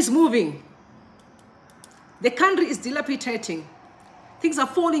 Time is moving. The country is dilapidating. Things are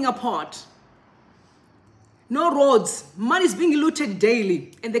falling apart. No roads. Money is being looted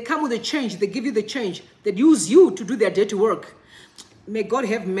daily. And they come with the change. They give you the change. They use you to do their dirty work. May God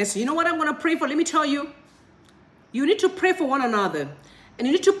have mercy. You know what I'm going to pray for? Let me tell you. You need to pray for one another. And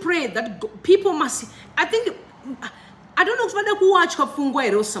you need to pray that people must... I don't know whether who watch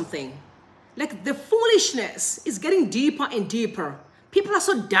Fungwairo or something. Like, the foolishness is getting deeper and deeper. People are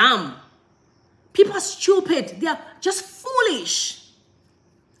so dumb. People are stupid. They are just foolish.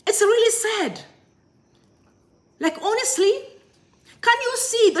 It's really sad. Like, honestly, can you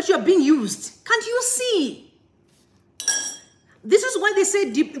see that you are being used? Can't you see? This is why they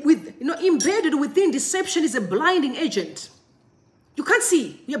say embedded within deception is a blinding agent. You can't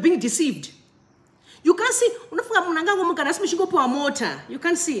see. You are being deceived. You can't see. You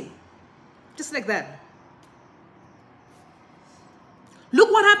can't see. Just like that.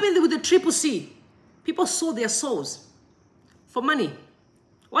 Look what happened with the CCC. People sold their souls for money.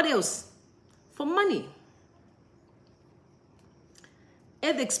 What else? For money.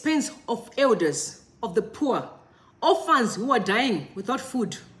 At the expense of elders, of the poor, orphans who are dying without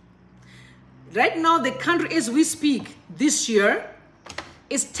food. Right now, the country as we speak this year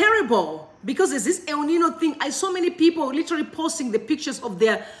is terrible because there's this El Nino thing. I saw many people literally posting the pictures of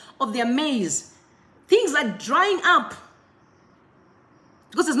their maize. Things are drying up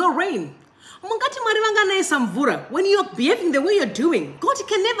because there's no rain. When you're behaving the way you're doing, God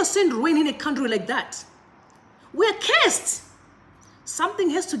can never send rain in a country like that. We're cursed. Something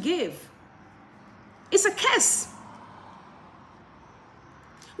has to give. It's a curse.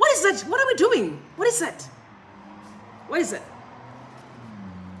 What is that? What are we doing? What is that? What is that?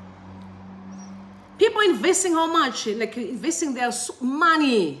 People investing how much? Like, investing their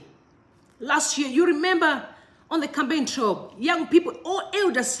money. Last year, you remember on the campaign trail, young people, all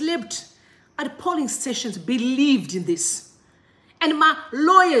elders slept at polling stations, believed in this. And my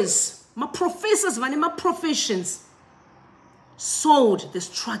lawyers, my professors, my professions sold the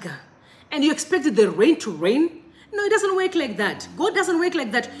struggle. And you expected the rain to rain? No, it doesn't work like that. God doesn't work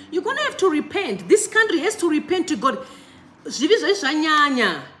like that. You're going to have to repent. This country has to repent to God.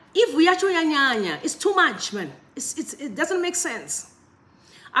 If we actually it's too much, man. It doesn't make sense.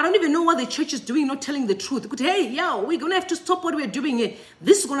 I don't even know what the church is doing, not telling the truth. But hey, we're going to have to stop what we're doing here.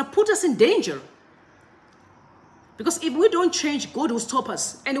 This is going to put us in danger. Because if we don't change, God will stop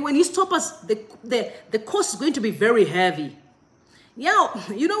us. And when he stops us, the cost is going to be very heavy.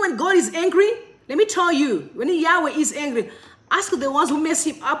 You know when God is angry? Let me tell you, when Yahweh is angry, ask the ones who messed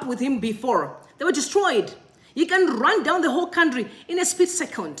him up with him before. They were destroyed. You can run down the whole country in a split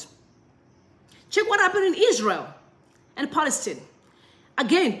second. Check what happened in Israel and Palestine.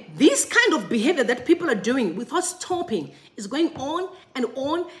 Again, this kind of behavior that people are doing without stopping is going on and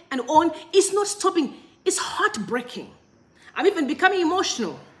on and on. It's not stopping. It's heartbreaking. I'm even becoming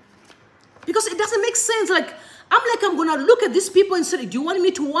emotional because it doesn't make sense. I'm going to look at these people and say, do you want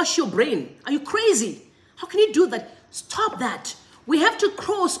me to wash your brain? Are you crazy? How can you do that? Stop that. We have to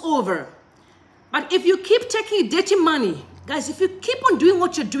cross over. But if you keep taking dirty money, guys, if you keep on doing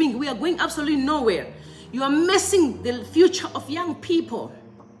what you're doing, we are going absolutely nowhere. You are messing the future of young people.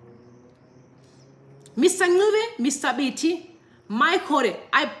 Mr. Ncube, Mr. Biti, my Kore,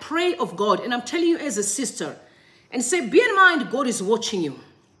 I pray of God, and I'm telling you as a sister, and say, be in mind, God is watching you.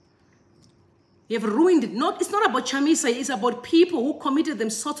 You have ruined it. It's not about Chamisa, it's about people who committed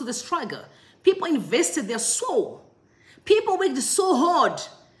themselves to the struggle. People invested their soul. People worked so hard.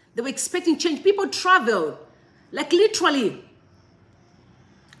 They were expecting change. People traveled, like literally.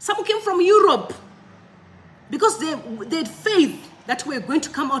 Some came from Europe because they had faith that we were going to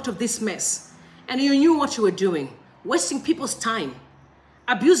come out of this mess. And you knew what you were doing, wasting people's time,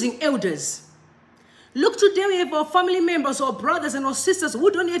 abusing elders. Look, today we have our family members, our brothers and our sisters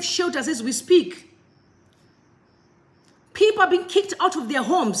who don't have shelters as we speak. People are being kicked out of their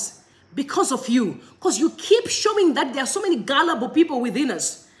homes because of you. Because you keep showing that there are so many gullible people within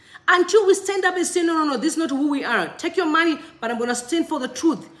us. Until we stand up and say, no, this is not who we are. Take your money, but I'm going to stand for the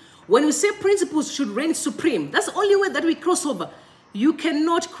truth. When we say principles should reign supreme, that's the only way that we cross over. You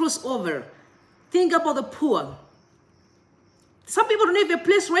cannot cross over. Think about the poor. Some people don't have a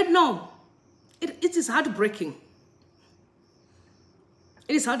place right now. It is heartbreaking.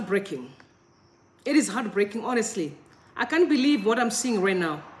 It is heartbreaking. It is heartbreaking, honestly. I can't believe what I'm seeing right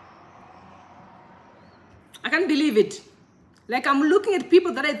now. I can't believe it. Like, I'm looking at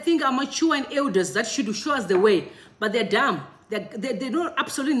people that I think are mature and elders that should show us the way, but they're dumb. They know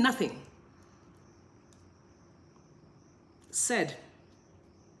absolutely nothing. Sad.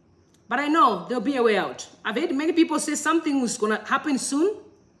 But I know there'll be a way out. I've heard many people say something is going to happen soon.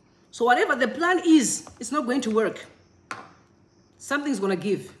 So whatever the plan is, it's not going to work. Something's going to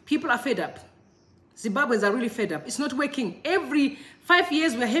give. People are fed up. Zimbabweans are really fed up. It's not working. Every 5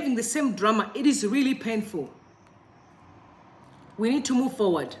 years, we're having the same drama. It is really painful. We need to move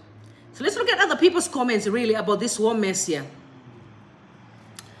forward. So let's look at other people's comments, really, about this war mess here.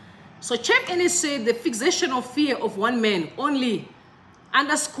 So Chef Ennis said the fixation of fear of one man only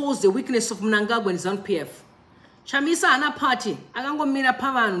underscores the weakness of Mnangagwa and ZANU-PF. Chamisa ana party, agangomira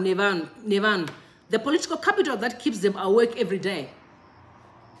pavanu nevan, the political capital that keeps them awake every day.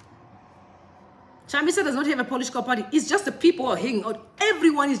 Chamisa does not have a political party. It's just the people who are hanging out.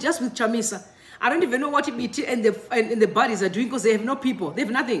 Everyone is just with Chamisa. I don't even know what BT and the bodies are doing because they have no people. They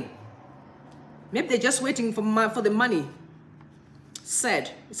have nothing. Maybe they're just waiting for the money. Sad.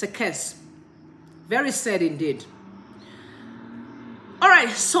 It's a curse. Very sad indeed. All right,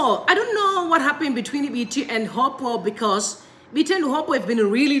 so I don't know what happened between BT and Hopo because BT and Hopo have been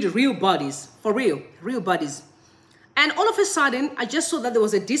really the real bodies. For real bodies. And all of a sudden, I just saw that there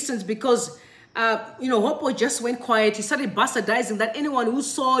was a distance because Hopo just went quiet. He started bastardizing that anyone who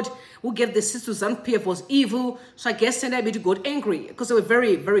gave the seats to ZANU-PF was evil. So I guess Sendai got angry because they were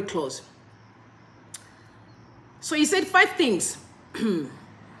very, very close. So he said 5 things.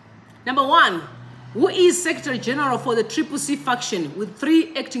 Number 1, who is Secretary General for the CCC faction with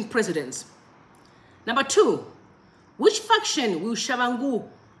 3 acting presidents? Number 2, which faction will Shavangu,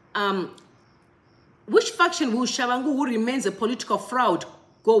 who remains a political fraud,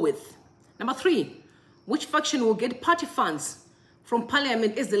 go with? Number 3, which faction will get party funds from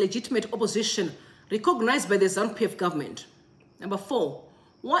parliament as the legitimate opposition recognized by the ZANU-PF government? Number 4,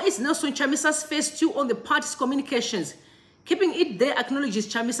 why is Nelson Chamisa's phase 2 on the party's communications? Keeping it there acknowledges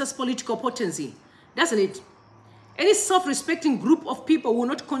Chamisa's political potency, doesn't it? Any self-respecting group of people will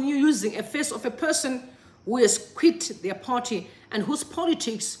not continue using a face of a person who has quit their party and whose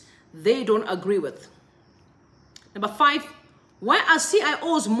politics they don't agree with. Number 5, why are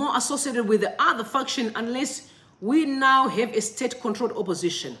CIOs more associated with the other faction unless we now have a state-controlled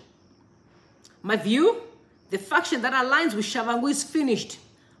opposition? My view, the faction that aligns with Shavangu is finished,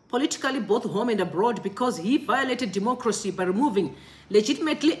 politically both home and abroad, because he violated democracy by removing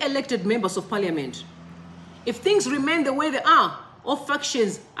legitimately elected members of parliament. If things remain the way they are, all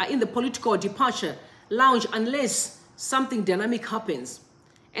factions are in the political departure lounge unless something dynamic happens.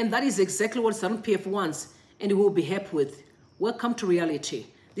 And that is exactly what ZANU-PF wants and will be happy with. Welcome to reality.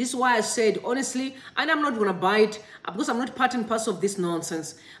 This is why I said, honestly, and I'm not going to buy it because I'm not part and parcel of this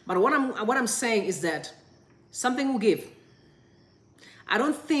nonsense. But what I'm saying is that something will give. I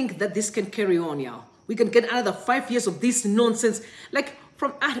don't think that this can carry on, y'all. We can get another 5 years of this nonsense.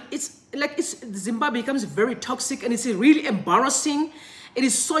 Zimbabwe becomes very toxic and it's really embarrassing. It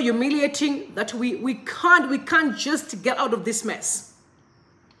is so humiliating that we can't just get out of this mess.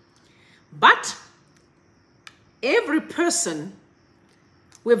 But every person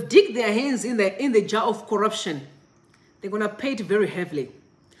who have digged their hands in the jar of corruption, they're gonna pay it very heavily.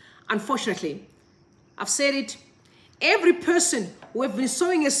 Unfortunately, I've said it. Every person who have been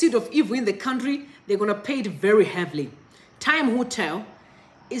sowing a seed of evil in the country, they're gonna pay it very heavily. Time will tell.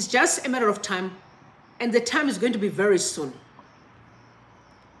 It's just a matter of time, and the time is going to be very soon.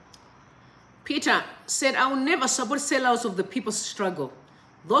 Peter said, I will never support sellouts of the people's struggle.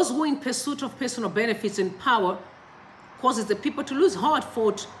 Those who in pursuit of personal benefits and power causes the people to lose hard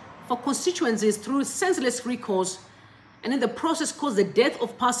fought for constituencies through senseless recalls, and in the process cause the death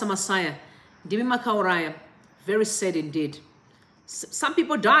of Pastor Messiah, Dimi Makauraya. Very sad indeed. Some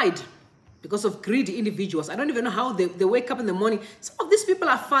people died because of greedy individuals. I don't even know how they wake up in the morning. Some of these people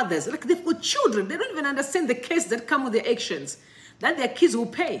are fathers. Like, they've got children. They don't even understand the case that come with their actions. That their kids will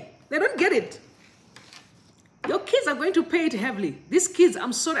pay. They don't get it. Your kids are going to pay it heavily. These kids,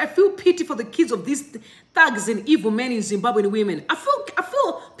 I'm sorry, I feel pity for the kids of these thugs and evil men in Zimbabwe and women. I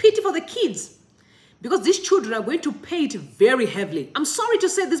feel pity for the kids. Because these children are going to pay it very heavily. I'm sorry to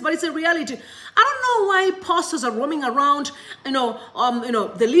say this, but it's a reality. I don't know why pastors are roaming around.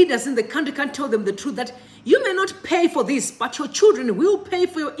 The leaders in the country can't tell them the truth that you may not pay for this, but your children will pay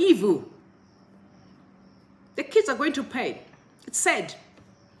for your evil. The kids are going to pay. It's sad.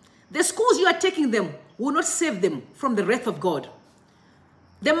 The schools you are taking them will not save them from the wrath of God.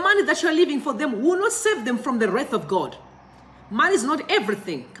 The money that you are leaving for them will not save them from the wrath of God. Money is not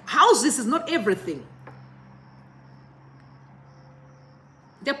everything. Houses is not everything.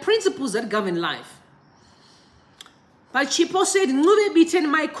 The principles that govern life. But Chipo said, "Nube beaten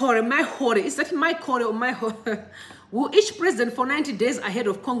my core, is that my core or my core?" Will each president for 90 days ahead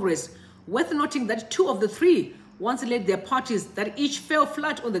of Congress, worth noting that 2 of the 3 once led their parties that each fell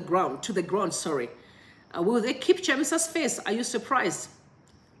flat on the ground, will they keep Chamisa's face? Are you surprised?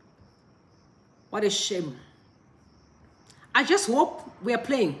 What a shame. I just hope we are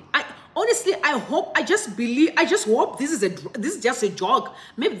playing. Honestly, I hope, I just hope this is just a joke.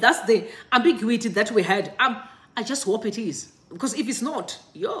 Maybe that's the ambiguity that we had. I just hope it is. Because if it's not,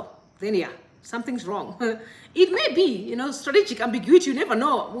 then yeah, something's wrong. It may be, strategic ambiguity. You never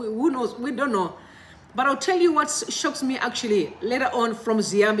know. Who knows? We don't know. But I'll tell you what shocks me actually later on from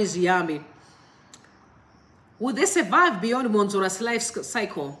Ziambi. Will they survive beyond Monzora's life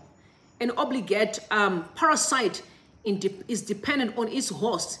cycle? An obligate parasite is dependent on its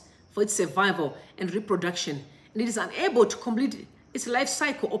host for its survival and reproduction, and it is unable to complete its life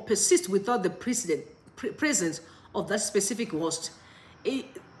cycle or persist without the presence of that specific host.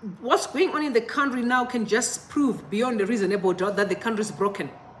 What's going on in the country now can just prove beyond a reasonable doubt that the country is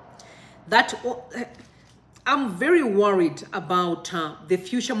broken. I'm very worried about the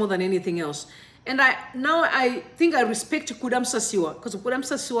future more than anything else. And I think I respect Kudam Sasiwa, because Kudam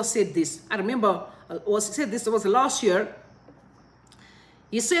Sasiwa said this. I remember it was last year.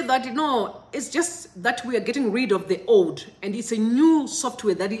 He said that, it's just that we are getting rid of the old, and it's a new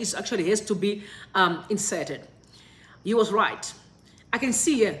software that is actually has to be inserted. He was right. I can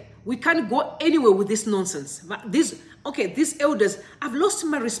see we can't go anywhere with this nonsense. But these elders, I've lost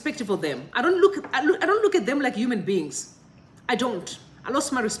my respect for them. I don't look at them like human beings. I don't. I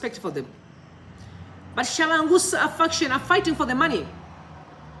lost my respect for them. But Shalangu's faction are fighting for the money.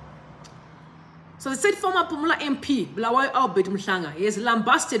 So they said former Pumula MP, Blawai Albert Mhlanga, he has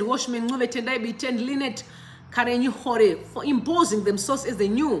lambasted Welshman Ncube and Linet Karenyu for imposing themselves as the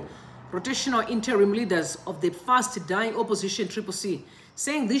new rotational interim leaders of the fast-dying opposition CCC,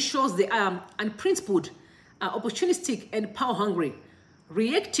 saying this shows they are unprincipled, opportunistic, and power-hungry,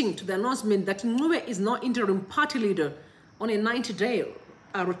 reacting to the announcement that Ncube is now interim party leader on a 90-day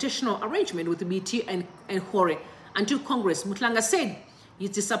rotational arrangement with the BT and Hore until Congress. Mhlanga said he's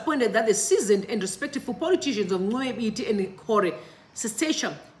disappointed that the seasoned and respectful politicians of Ncube, BT, and Hore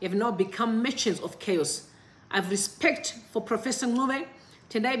cessation have now become merchants of chaos. I have respect for Professor Ncube,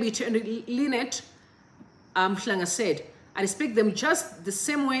 Tendai BT, and Linet, Mhlanga said. I respect them just the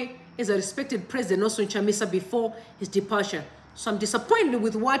same way as I respected President Nelson Chamisa before his departure. So I'm disappointed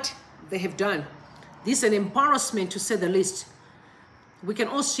with what they have done. This is an embarrassment, to say the least. We can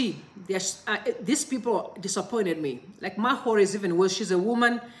all see these people disappointed me. Like Mahore is even worse. She's a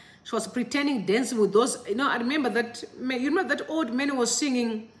woman. She was pretending dancing with those. I remember that. You remember that old man who was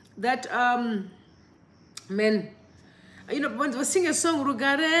singing that man. When they were singing a song,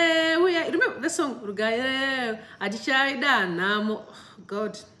 Rugare, remember the song, Rugare, Adishaida, Namo,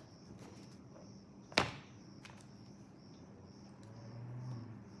 God.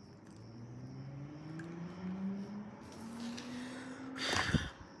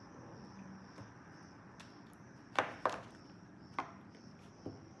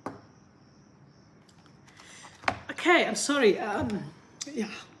 Okay, I'm sorry. Yeah.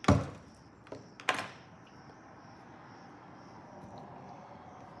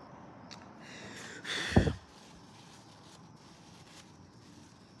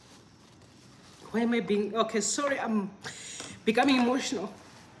 Why am I being okay? Sorry, I'm becoming emotional.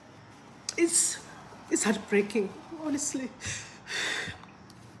 It's heartbreaking, honestly.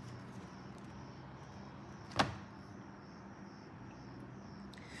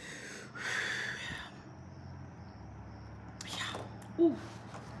 Ooh.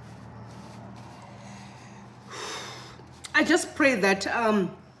 I just pray that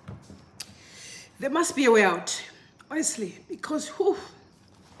there must be a way out, honestly, because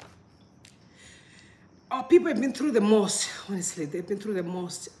our people have been through the most. Honestly, they've been through the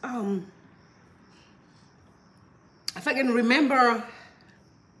most. If I can remember,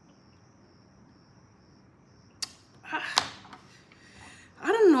 I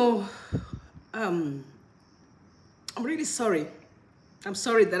don't know. I'm really sorry. I'm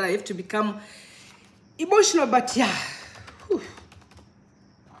sorry that I have to become emotional, but yeah. Whew.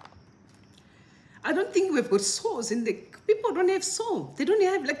 I don't think we've got souls in the people don't have soul. They don't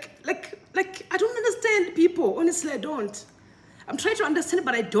have like I don't understand people. Honestly, I don't. I'm trying to understand,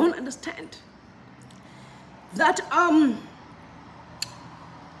 but I don't understand. That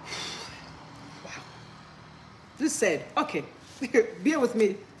This said, okay, bear with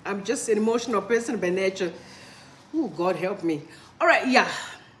me. I'm just an emotional person by nature. Oh, God help me. All right, yeah.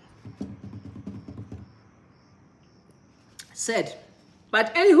 Said.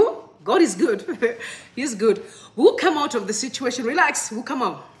 But anywho, God is good. He's good. We'll come out of the situation. Relax. We'll come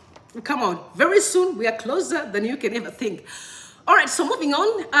out. We'll come out. Very soon, we are closer than you can ever think. All right, so moving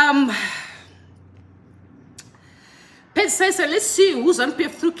on. Pet says, let's see who's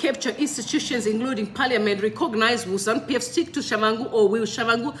unpaved through capture institutions, including parliament, recognize who's unpaved, stick to Shavangu, or will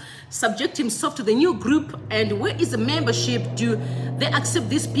Shavangu subject himself to the new group? And where is the membership? Do they accept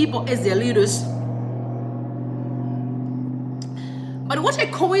these people as their leaders? But what a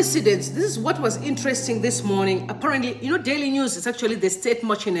coincidence. This is what was interesting this morning. Apparently, you know, Daily News is actually the state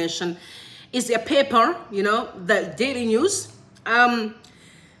machination. It's a paper, you know, the Daily News.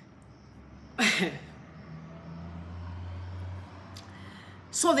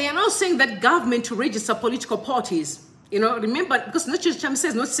 So they are now saying that government to register political parties. You know, remember, because Nature Cham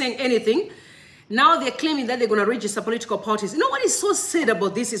says not saying anything. Now they're claiming that they're going to register political parties. You know what is so sad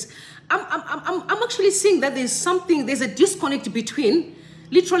about this is, I'm actually seeing that there's a disconnect between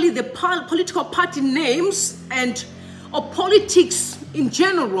literally the political party names and or politics in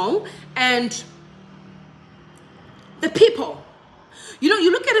general and the people. You know, you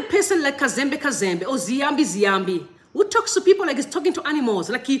look at a person like Kazembe or Ziambi, who talks to people like he's talking to animals.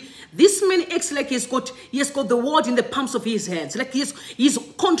 Like this man acts like he has got the world in the palms of his hands. Like he's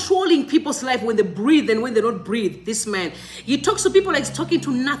controlling people's life when they breathe and when they don't breathe. This man, he talks to people like he's talking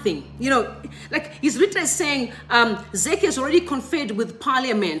to nothing. You know, like he's literally saying, Zeki has already conferred with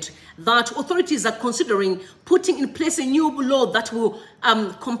Parliament that authorities are considering putting in place a new law that will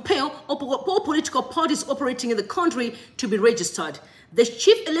compel all political parties operating in the country to be registered. The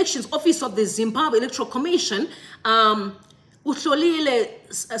Chief Elections Officer of the Zimbabwe Electoral Commission, Uhlolile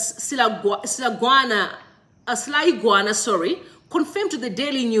Slaigwana, confirmed to the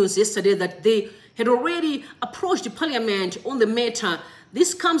Daily News yesterday that they had already approached the Parliament on the matter.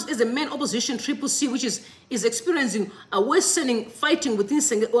 This comes as the main opposition, CCC, which is experiencing a worsening fighting within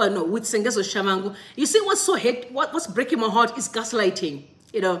with Sengezo Shavangu. You see, what's breaking my heart is gaslighting.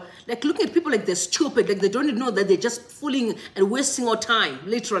 You know, like looking at people like they're stupid, like they don't even know that they're just fooling and wasting our time,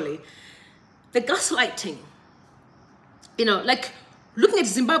 literally. The gaslighting. You know, like looking at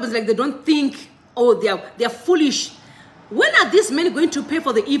Zimbabweans like they don't think, oh, they're foolish. When are these men going to pay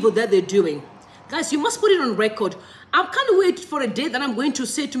for the evil that they're doing? Guys, you must put it on record. I can't wait for a day that I'm going to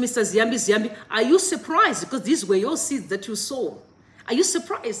say to Mr. Ziambi, are you surprised? Because these were your seeds that you sow. Are you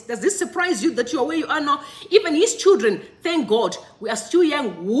surprised? Does this surprise you that you are where you are now? Even his children, thank God, we are still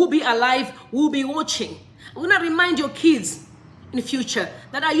young, we'll be alive, we'll be watching. I'm going to remind your kids in the future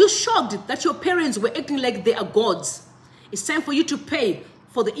that are you shocked that your parents were acting like they are gods? It's time for you to pay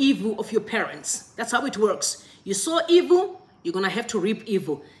for the evil of your parents. That's how it works. You sow evil, you're going to have to reap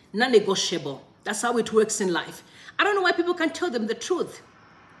evil. Non-negotiable. That's how it works in life. I don't know why people can't tell them the truth.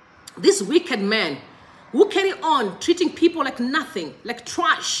 This wicked man who carry on treating people like nothing, like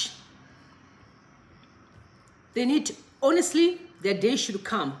trash. They need, honestly, their day should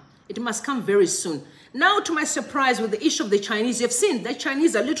come. It must come very soon. Now, to my surprise, with the issue of the Chinese, you've seen the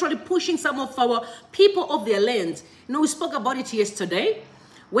Chinese are literally pushing some of our people off their lands. You know, we spoke about it yesterday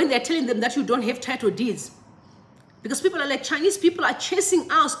when they're telling them that you don't have title deeds. Because people are like, Chinese people are chasing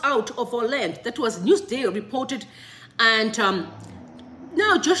us out of our land. That was Newsday reported. And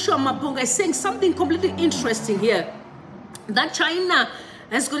now Joshua Maponga is saying something completely interesting here. That China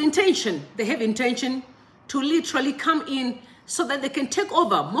has got intention. They have intention to literally come in so that they can take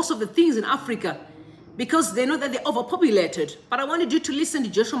over most of the things in Africa because they know that they're overpopulated. But I wanted you to listen to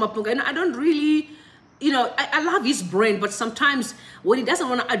Joshua Maponga. And I don't really, you know, I love his brain, but sometimes when he doesn't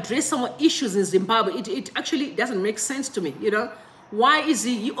want to address some issues in Zimbabwe, it actually doesn't make sense to me, you know. Why is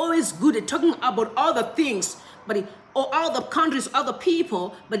he always good at talking about other things, but or other countries, other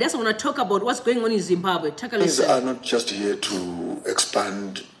people, but doesn't want to talk about what's going on in Zimbabwe? Take a listen. These are not just here to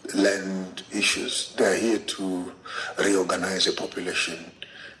expand land issues. They're here to reorganize a population,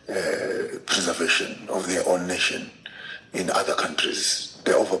 preservation of their own nation in other countries.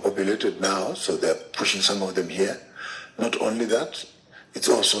 They're overpopulated now, so they're pushing some of them here. Not only that, it's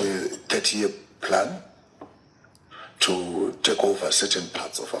also a 30-year plan to take over certain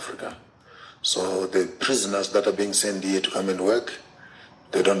parts of Africa. So the prisoners that are being sent here to come and work,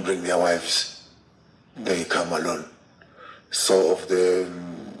 they don't bring their wives. They come alone. So of the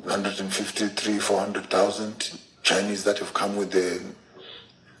 153, 400,000 Chinese that have come with the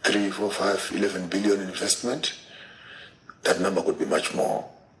 3, 4, 5, 11 billion investment, that number could be much more.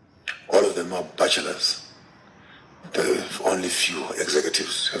 All of them are bachelors. Only few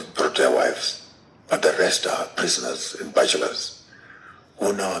executives have brought their wives. but the rest are prisoners and bachelors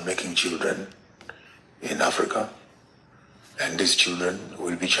who now are making children in Africa, and these children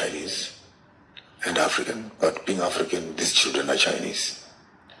will be Chinese and African, but being African, these children are Chinese,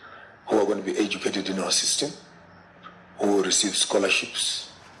 who are going to be educated in our system, who will receive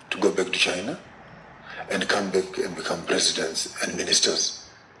scholarships to go back to China and come back and become presidents and ministers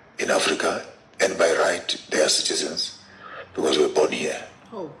in Africa, and by right they are citizens because we're born here.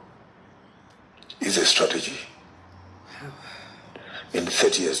 Oh. It's a strategy. In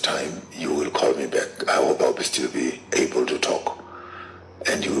 30 years' time, you will call me back. I hope I'll still be able to talk.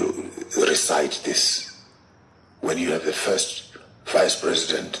 And you will recite this when you have the first vice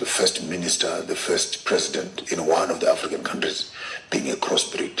president, the first minister, the first president in one of the African countries being a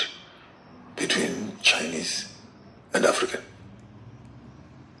crossbreed between Chinese and African.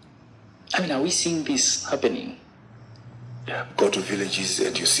 I mean, are we seeing this happening? Yeah. Go to villages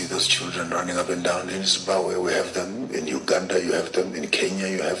and you see those children running up and down. In Zimbabwe, we have them. In Uganda, you have them. In Kenya,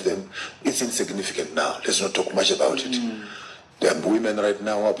 you have them. It's insignificant now. Let's not talk much about it. There are women right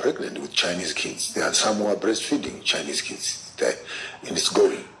now who are pregnant with Chinese kids. There are some who are breastfeeding Chinese kids. And it's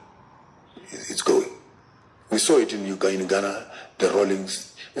going. It's going. We saw it in Ghana, the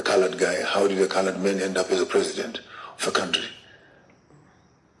Rawlings, a colored guy. How did a colored man end up as a president of a country?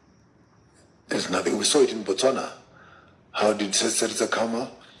 There's nothing. We saw it in Botswana. How did Seretse Khama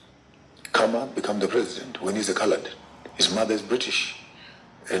become the president when he's a colored? His mother is British,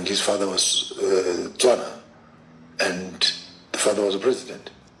 and his father was Tswana, and the father was a president.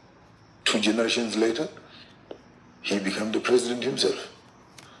 2 generations later, he became the president himself.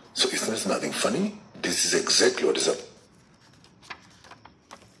 So it's nothing funny. This is exactly what is up.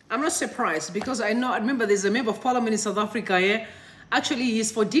 I'm not surprised because I remember there's a member of parliament in South Africa here. Actually,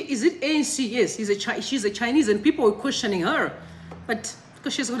 he's for, is it ANC? Yes, she's a Chinese, and people were questioning her. But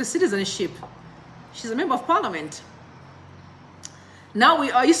because she's got a citizenship, she's a member of parliament. Now,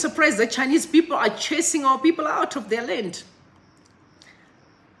 are you surprised that Chinese people are chasing our people out of their land?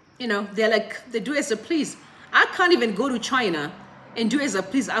 You know, they do as they please. I can't even go to China and do as I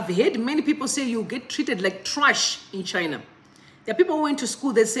please. I've heard many people say you get treated like trash in China. There are people who went to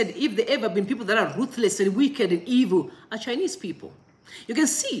school that said if there ever been people that are ruthless and wicked and evil are Chinese people. You can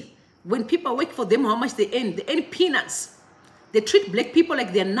see when people work for them how much they earn. They earn peanuts. They treat black people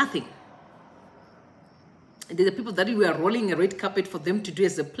like they're nothing. And they're the people that we are rolling a red carpet for them to do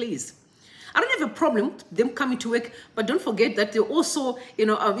as they please. I don't have a problem with them coming to work, but don't forget that they also, you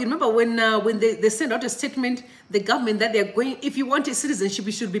know, you remember when they sent out a statement, the government, that they're going, if you want a citizenship,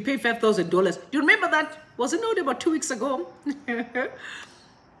 you should be paid $5,000. Do you remember that? Was it not about 2 weeks ago?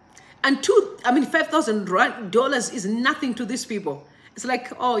 And $5,000 is nothing to these people. It's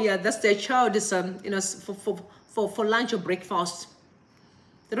like, oh yeah, that's their child is you know, for lunch or breakfast.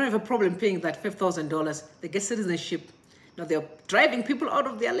 They don't have a problem paying that $5,000. They get citizenship. Now they're driving people out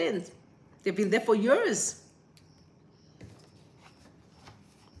of their land. They've been there for years.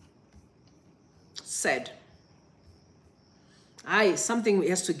 Sad. Something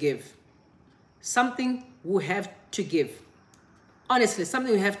has to give. Something we have to give. Honestly,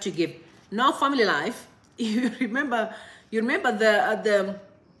 something we have to give. Now, family life. You remember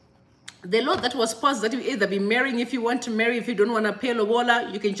the law that was passed that you either be marrying if you want to marry, if you don't want to pay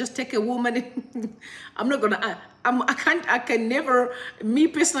lobola, you can just take a woman. I can never, me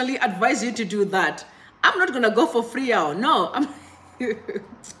personally, advise you to do that. I'm not gonna go for free, y'all. No,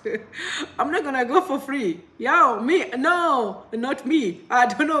 I'm not gonna go for free. Yo, me, no, not me. I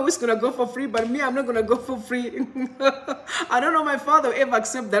don't know who's gonna go for free, but me, I'm not gonna go for free. I don't know my father will ever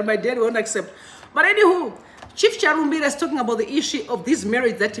accept that, my dad won't accept. But anywho, Chief Charumbira is talking about the issue of this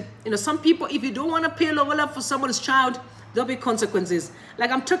marriage that, you know, some people, if you don't want to pay lobola for someone's child, there'll be consequences.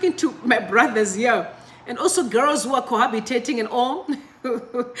 Like I'm talking to my brothers here, and also girls who are cohabitating and all.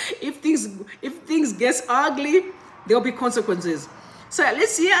 if things get ugly, there'll be consequences. So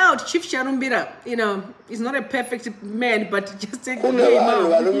let's hear out Chief Charumbira. You know, he's not a perfect man, but just take the name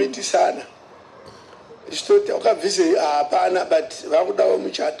out.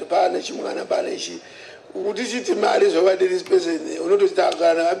 Utichiti mari zvavadiri person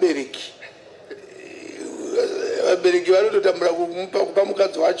unototanga vabereki vanototambura kupa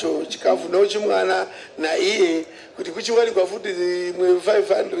mukadzi wacho chikafu nochimwana naiye kuti kuchiwanikwa futi imwe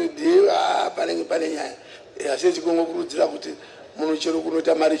 500 panenge pane nyaya asi chikongokurudzira kuti munhu chero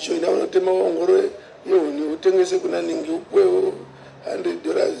kunota mari choina unotema ongoro yehuni utengese kuna ningi upewo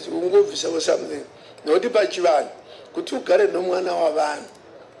 $100 ungobvisawo something nokuti pachivanhu kuti ugare nomwana wavanhu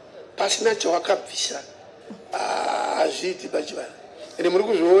pasina chawakabvisa azviti pachivanhu ende muri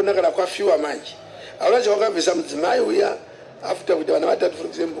kuzviona kana kwafiwa manje hauna chawakabvisa mudzimai uya after kuti vana vatatu for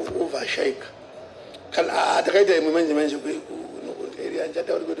example ovashayika kana takaita imwe manje area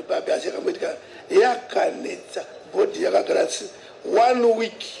njata uri kuti papi asikamboitika yakanetsa body yakagara 1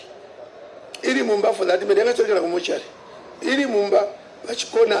 week iri mumba for that mende yakatsorokera kumochari iri mumba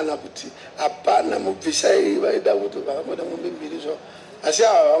vachikonana kuti hapana mubvisai vaida kuti vakamoda mombe mbiri zvo asi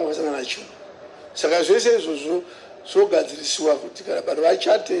ava vangosangana nacho saka zvese izvozvo zvogadzirisiwa kuti kana vanhu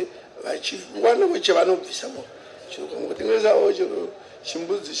vachate vachiwana wechavanobvisamo chiro kangotengesawo chiro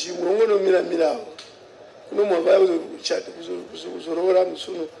chimbudzi chimwe ungonomiramirawo kuno mwava uchate kuzorora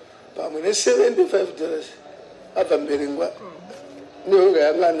musuno pamwe $75 abva mberengwa nehoga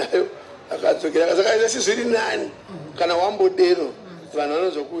yanga nayo akadzokera saka izasi zviri nani kana wambodero vanhu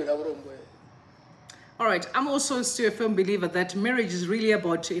vanozokuwira urombo. All right, I'm also still a firm believer that marriage is really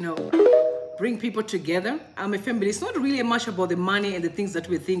about, bring people together. I'm a firm believer. It's not really much about the money and the things that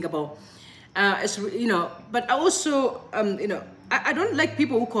we think about, but I also, I don't like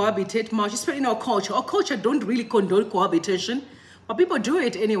people who cohabitate much, especially in our culture. Our culture don't really condone cohabitation, but people do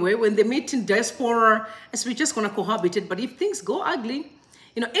it anyway. When they meet in diaspora, as we're just going to cohabitate. But if things go ugly,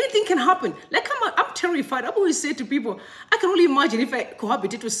 anything can happen. Like I'm terrified. I always say to people, I can only imagine if I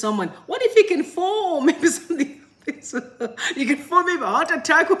cohabitate with someone. What if he can fall? Maybe something. You can fall, maybe a heart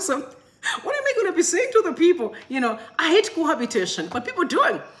attack or something. What am I going to be saying to the people? I hate cohabitation, but people do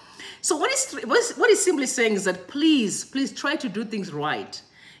it. So what is simply saying is that please try to do things right.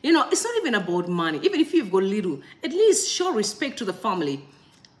 It's not even about money. Even if you've got little, at least show respect to the family.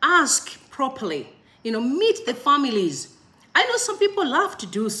 Ask properly. Meet the families. I know some people love to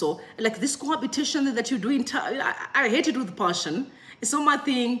do so, like this cohabitation that you're doing. I hate it with passion. It's not my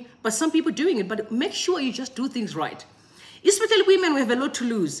thing, but some people doing it. But make sure you just do things right. Especially women, we have a lot to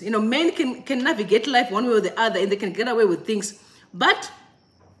lose. Men can navigate life one way or the other, and they can get away with things. But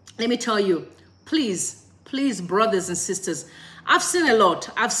let me tell you, please, brothers and sisters, I've seen a lot.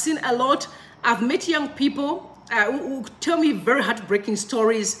 I've met young people who tell me very heartbreaking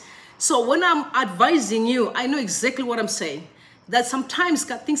stories. So when I'm advising you, I know exactly what I'm saying. That sometimes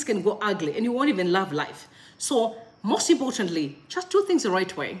things can go ugly and you won't even love life. So most importantly, just do things the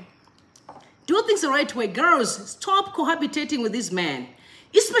right way. Do things the right way. Girls, stop cohabitating with this man.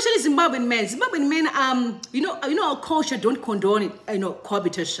 Especially Zimbabwean men. Zimbabwean men, our culture don't condone it,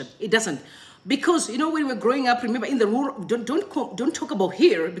 cohabitation. It doesn't. Because, when we were growing up, remember, in the rural, don't talk about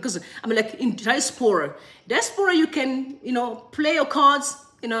here, because, like in diaspora. Diaspora, you can, play your cards,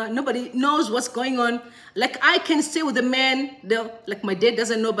 nobody knows what's going on. Like, I can stay with a man, like my dad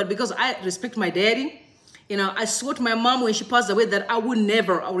doesn't know, but because I respect my daddy, I swore to my mom when she passed away that I will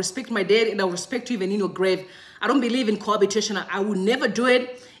respect my dad and I will respect you even in your grave. I don't believe in cohabitation. I will never do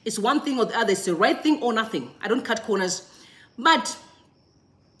it. It's one thing or the other. It's the right thing or nothing. I don't cut corners. But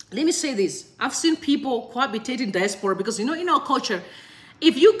let me say this. I've seen people cohabitate in diaspora because, in our culture,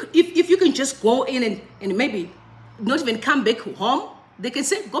 if you can just go in and maybe not even come back home, they can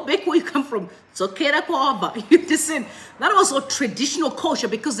say, go back where you come from. So, you listen, that was a traditional culture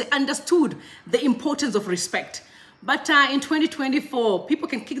because they understood the importance of respect. But in 2024, people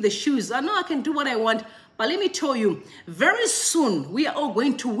can kick the shoes. I know I can do what I want. But let me tell you, very soon, we are all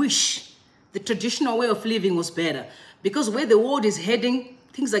going to wish the traditional way of living was better. Because where the world is heading,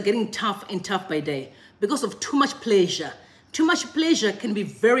 things are getting tough and tough by day. Because of too much pleasure. Too much pleasure can be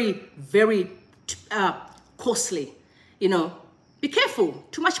very, very costly. Be careful.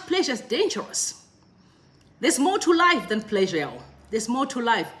 Too much pleasure is dangerous. There's more to life than pleasure, y'all. There's more to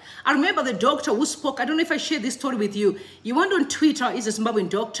life. I remember the doctor who spoke. I don't know if I shared this story with you. He went on Twitter. He's a Zimbabwean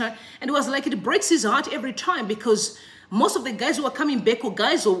doctor. And it was like it breaks his heart every time because most of the guys who are coming back, or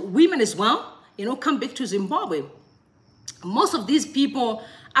guys or women as well, come back to Zimbabwe. Most of these people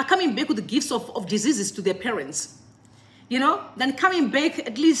are coming back with the gifts of diseases to their parents. Then coming back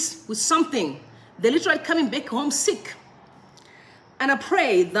at least with something. They're literally coming back home sick. And I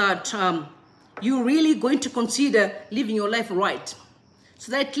pray that you're really going to consider living your life right.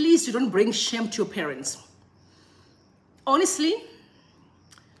 So that at least you don't bring shame to your parents. Honestly,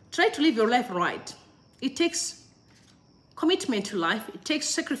 try to live your life right. It takes commitment to life. It takes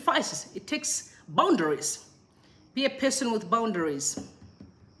sacrifices. It takes boundaries. Be a person with boundaries.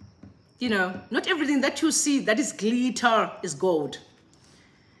 Not everything that you see that is glitter is gold.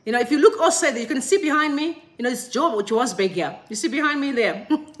 If you look outside there, you can see behind me, it's Johannesburg here. You see behind me there.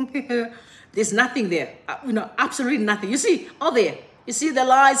 There's nothing there. Absolutely nothing. You see, all there. You see the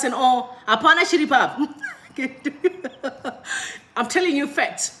lights and all. Apana shiripap. I'm telling you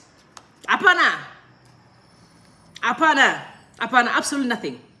facts. Apana. Absolutely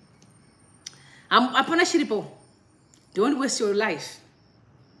nothing. Apana shiripo. Don't waste your life.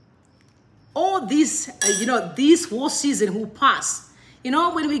 All these, this war season will pass. You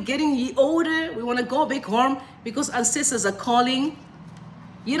know, when we're getting older, we want to go back home because ancestors are calling.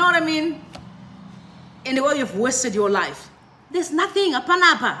 You know what I mean? In the way you've wasted your life. There's nothing.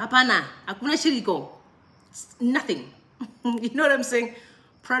 Apana. Hakuna shiriko. Nothing. You know what I'm saying?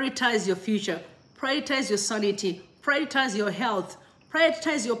 Prioritize your future. Prioritize your sanity. Prioritize your health.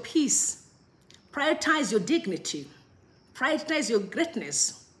 Prioritize your peace. Prioritize your dignity. Prioritize your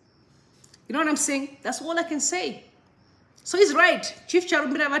greatness. You know what I'm saying? That's all I can say. So he's right. Chief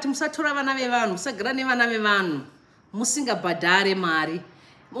Charumbira vati musatora vana vevanu, musagrane vana vevanu, musinga badare mari,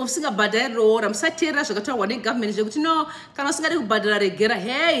 musinga badare rora, musatera zvakataurwa negovernment zvekuti no, kana usingade kubhadhara regera,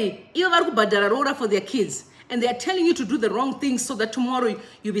 hey, ivo vari kubhadhara rora for their kids. And they are telling you to do the wrong things so that tomorrow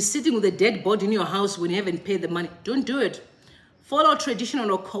you'll be sitting with a dead body in your house when you haven't paid the money. Don't do it. Follow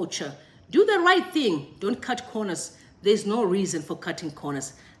traditional or culture. Do the right thing. Don't cut corners. There's no reason for cutting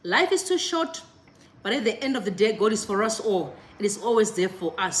corners. Life is too short, but at the end of the day, God is for us all. It is always there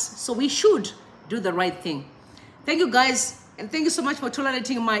for us. So we should do the right thing. Thank you, guys. And thank you so much for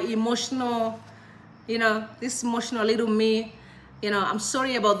tolerating my emotional, you know, this emotional little me. You know, I'm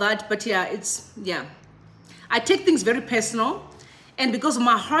sorry about that, but yeah, I take things very personal, and because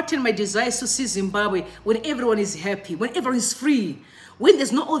my heart and my desire is to see Zimbabwe when everyone is happy, when everyone is free, when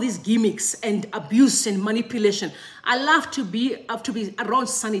there's not all these gimmicks and abuse and manipulation. I love to be around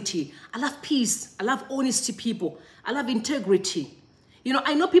sanity. I love peace. I love honesty people. I love integrity. You know,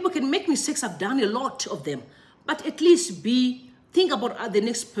 I know people can make mistakes. I've done a lot of them, but at least think about the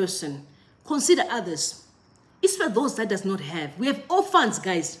next person. Consider others. It's for those that does not have. We have orphans,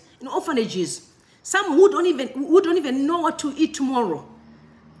 guys, in orphanages. Some who don't even know what to eat tomorrow.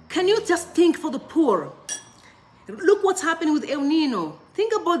 Can you just think for the poor? Look what's happening with El Nino.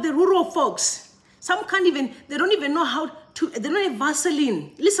 Think about the rural folks. Some they don't even know how to, they don't have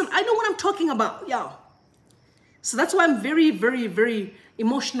Vaseline. Listen, I know what I'm talking about, yeah. So that's why I'm very, very, very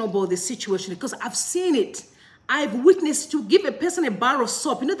emotional about this situation, because I've seen it. I've witnessed to give a person a bar of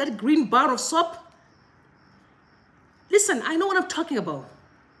soap. You know that green bar of soap? Listen, I know what I'm talking about.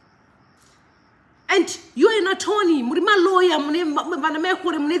 And you are an attorney, murima lawyer, muri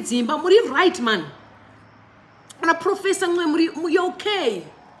right man. Ana professor you're okay.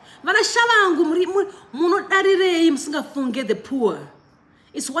 Vana shavangu munodarire musingafunge the poor.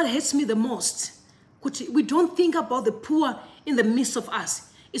 It's what hurts me the most. We don't think about the poor in the midst of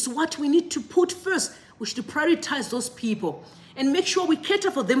us. It's what we need to put first. We should prioritize those people and make sure we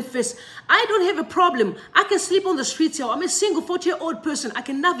cater for them first. I don't have a problem. I can sleep on the streets here. I'm a single 40-year-old person. I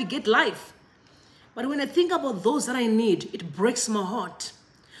can navigate life. But when I think about those that I need, it breaks my heart.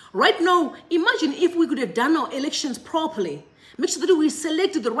 Right now, imagine if we could have done our elections properly. Make sure that we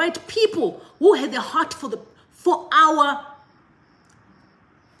selected the right people who had the heart for our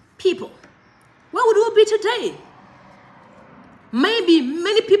people. Where would we be today? Maybe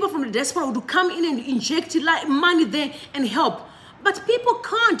many people from the diaspora would come in and inject money there and help. But people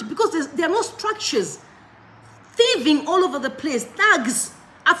can't because there are no structures. Thieving all over the place. Thugs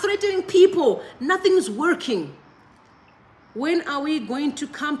are threatening people. Nothing is working. When are we going to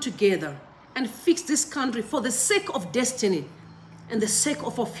come together and fix this country for the sake of destiny and the sake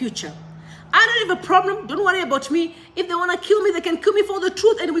of our future? I don't have a problem. Don't worry about me. If they want to kill me, they can kill me for the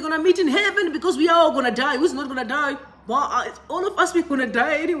truth, and we're going to meet in heaven because we are all going to die. Who's not going to die? Well, all of us, we're going to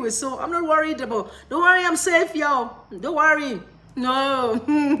die anyway, so I'm not worried about. Don't worry, I'm safe, y'all. Don't worry.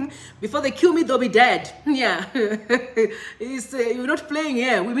 No. Before they kill me, they'll be dead. Yeah. We're not playing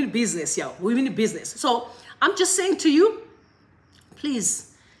here. We mean business, y'all. We mean business. So I'm just saying to you,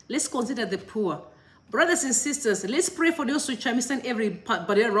 please, let's consider the poor. Brothers and sisters, let's pray for those who understand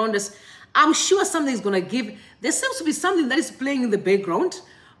everybody around us. I'm sure something is going to give. There seems to be something that is playing in the background.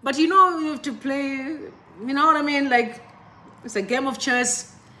 But you know, you have to play, you know what I mean? Like, it's a game of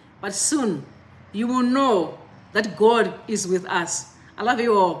chess. But soon, you will know that God is with us. I love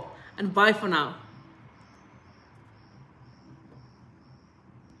you all. And bye for now.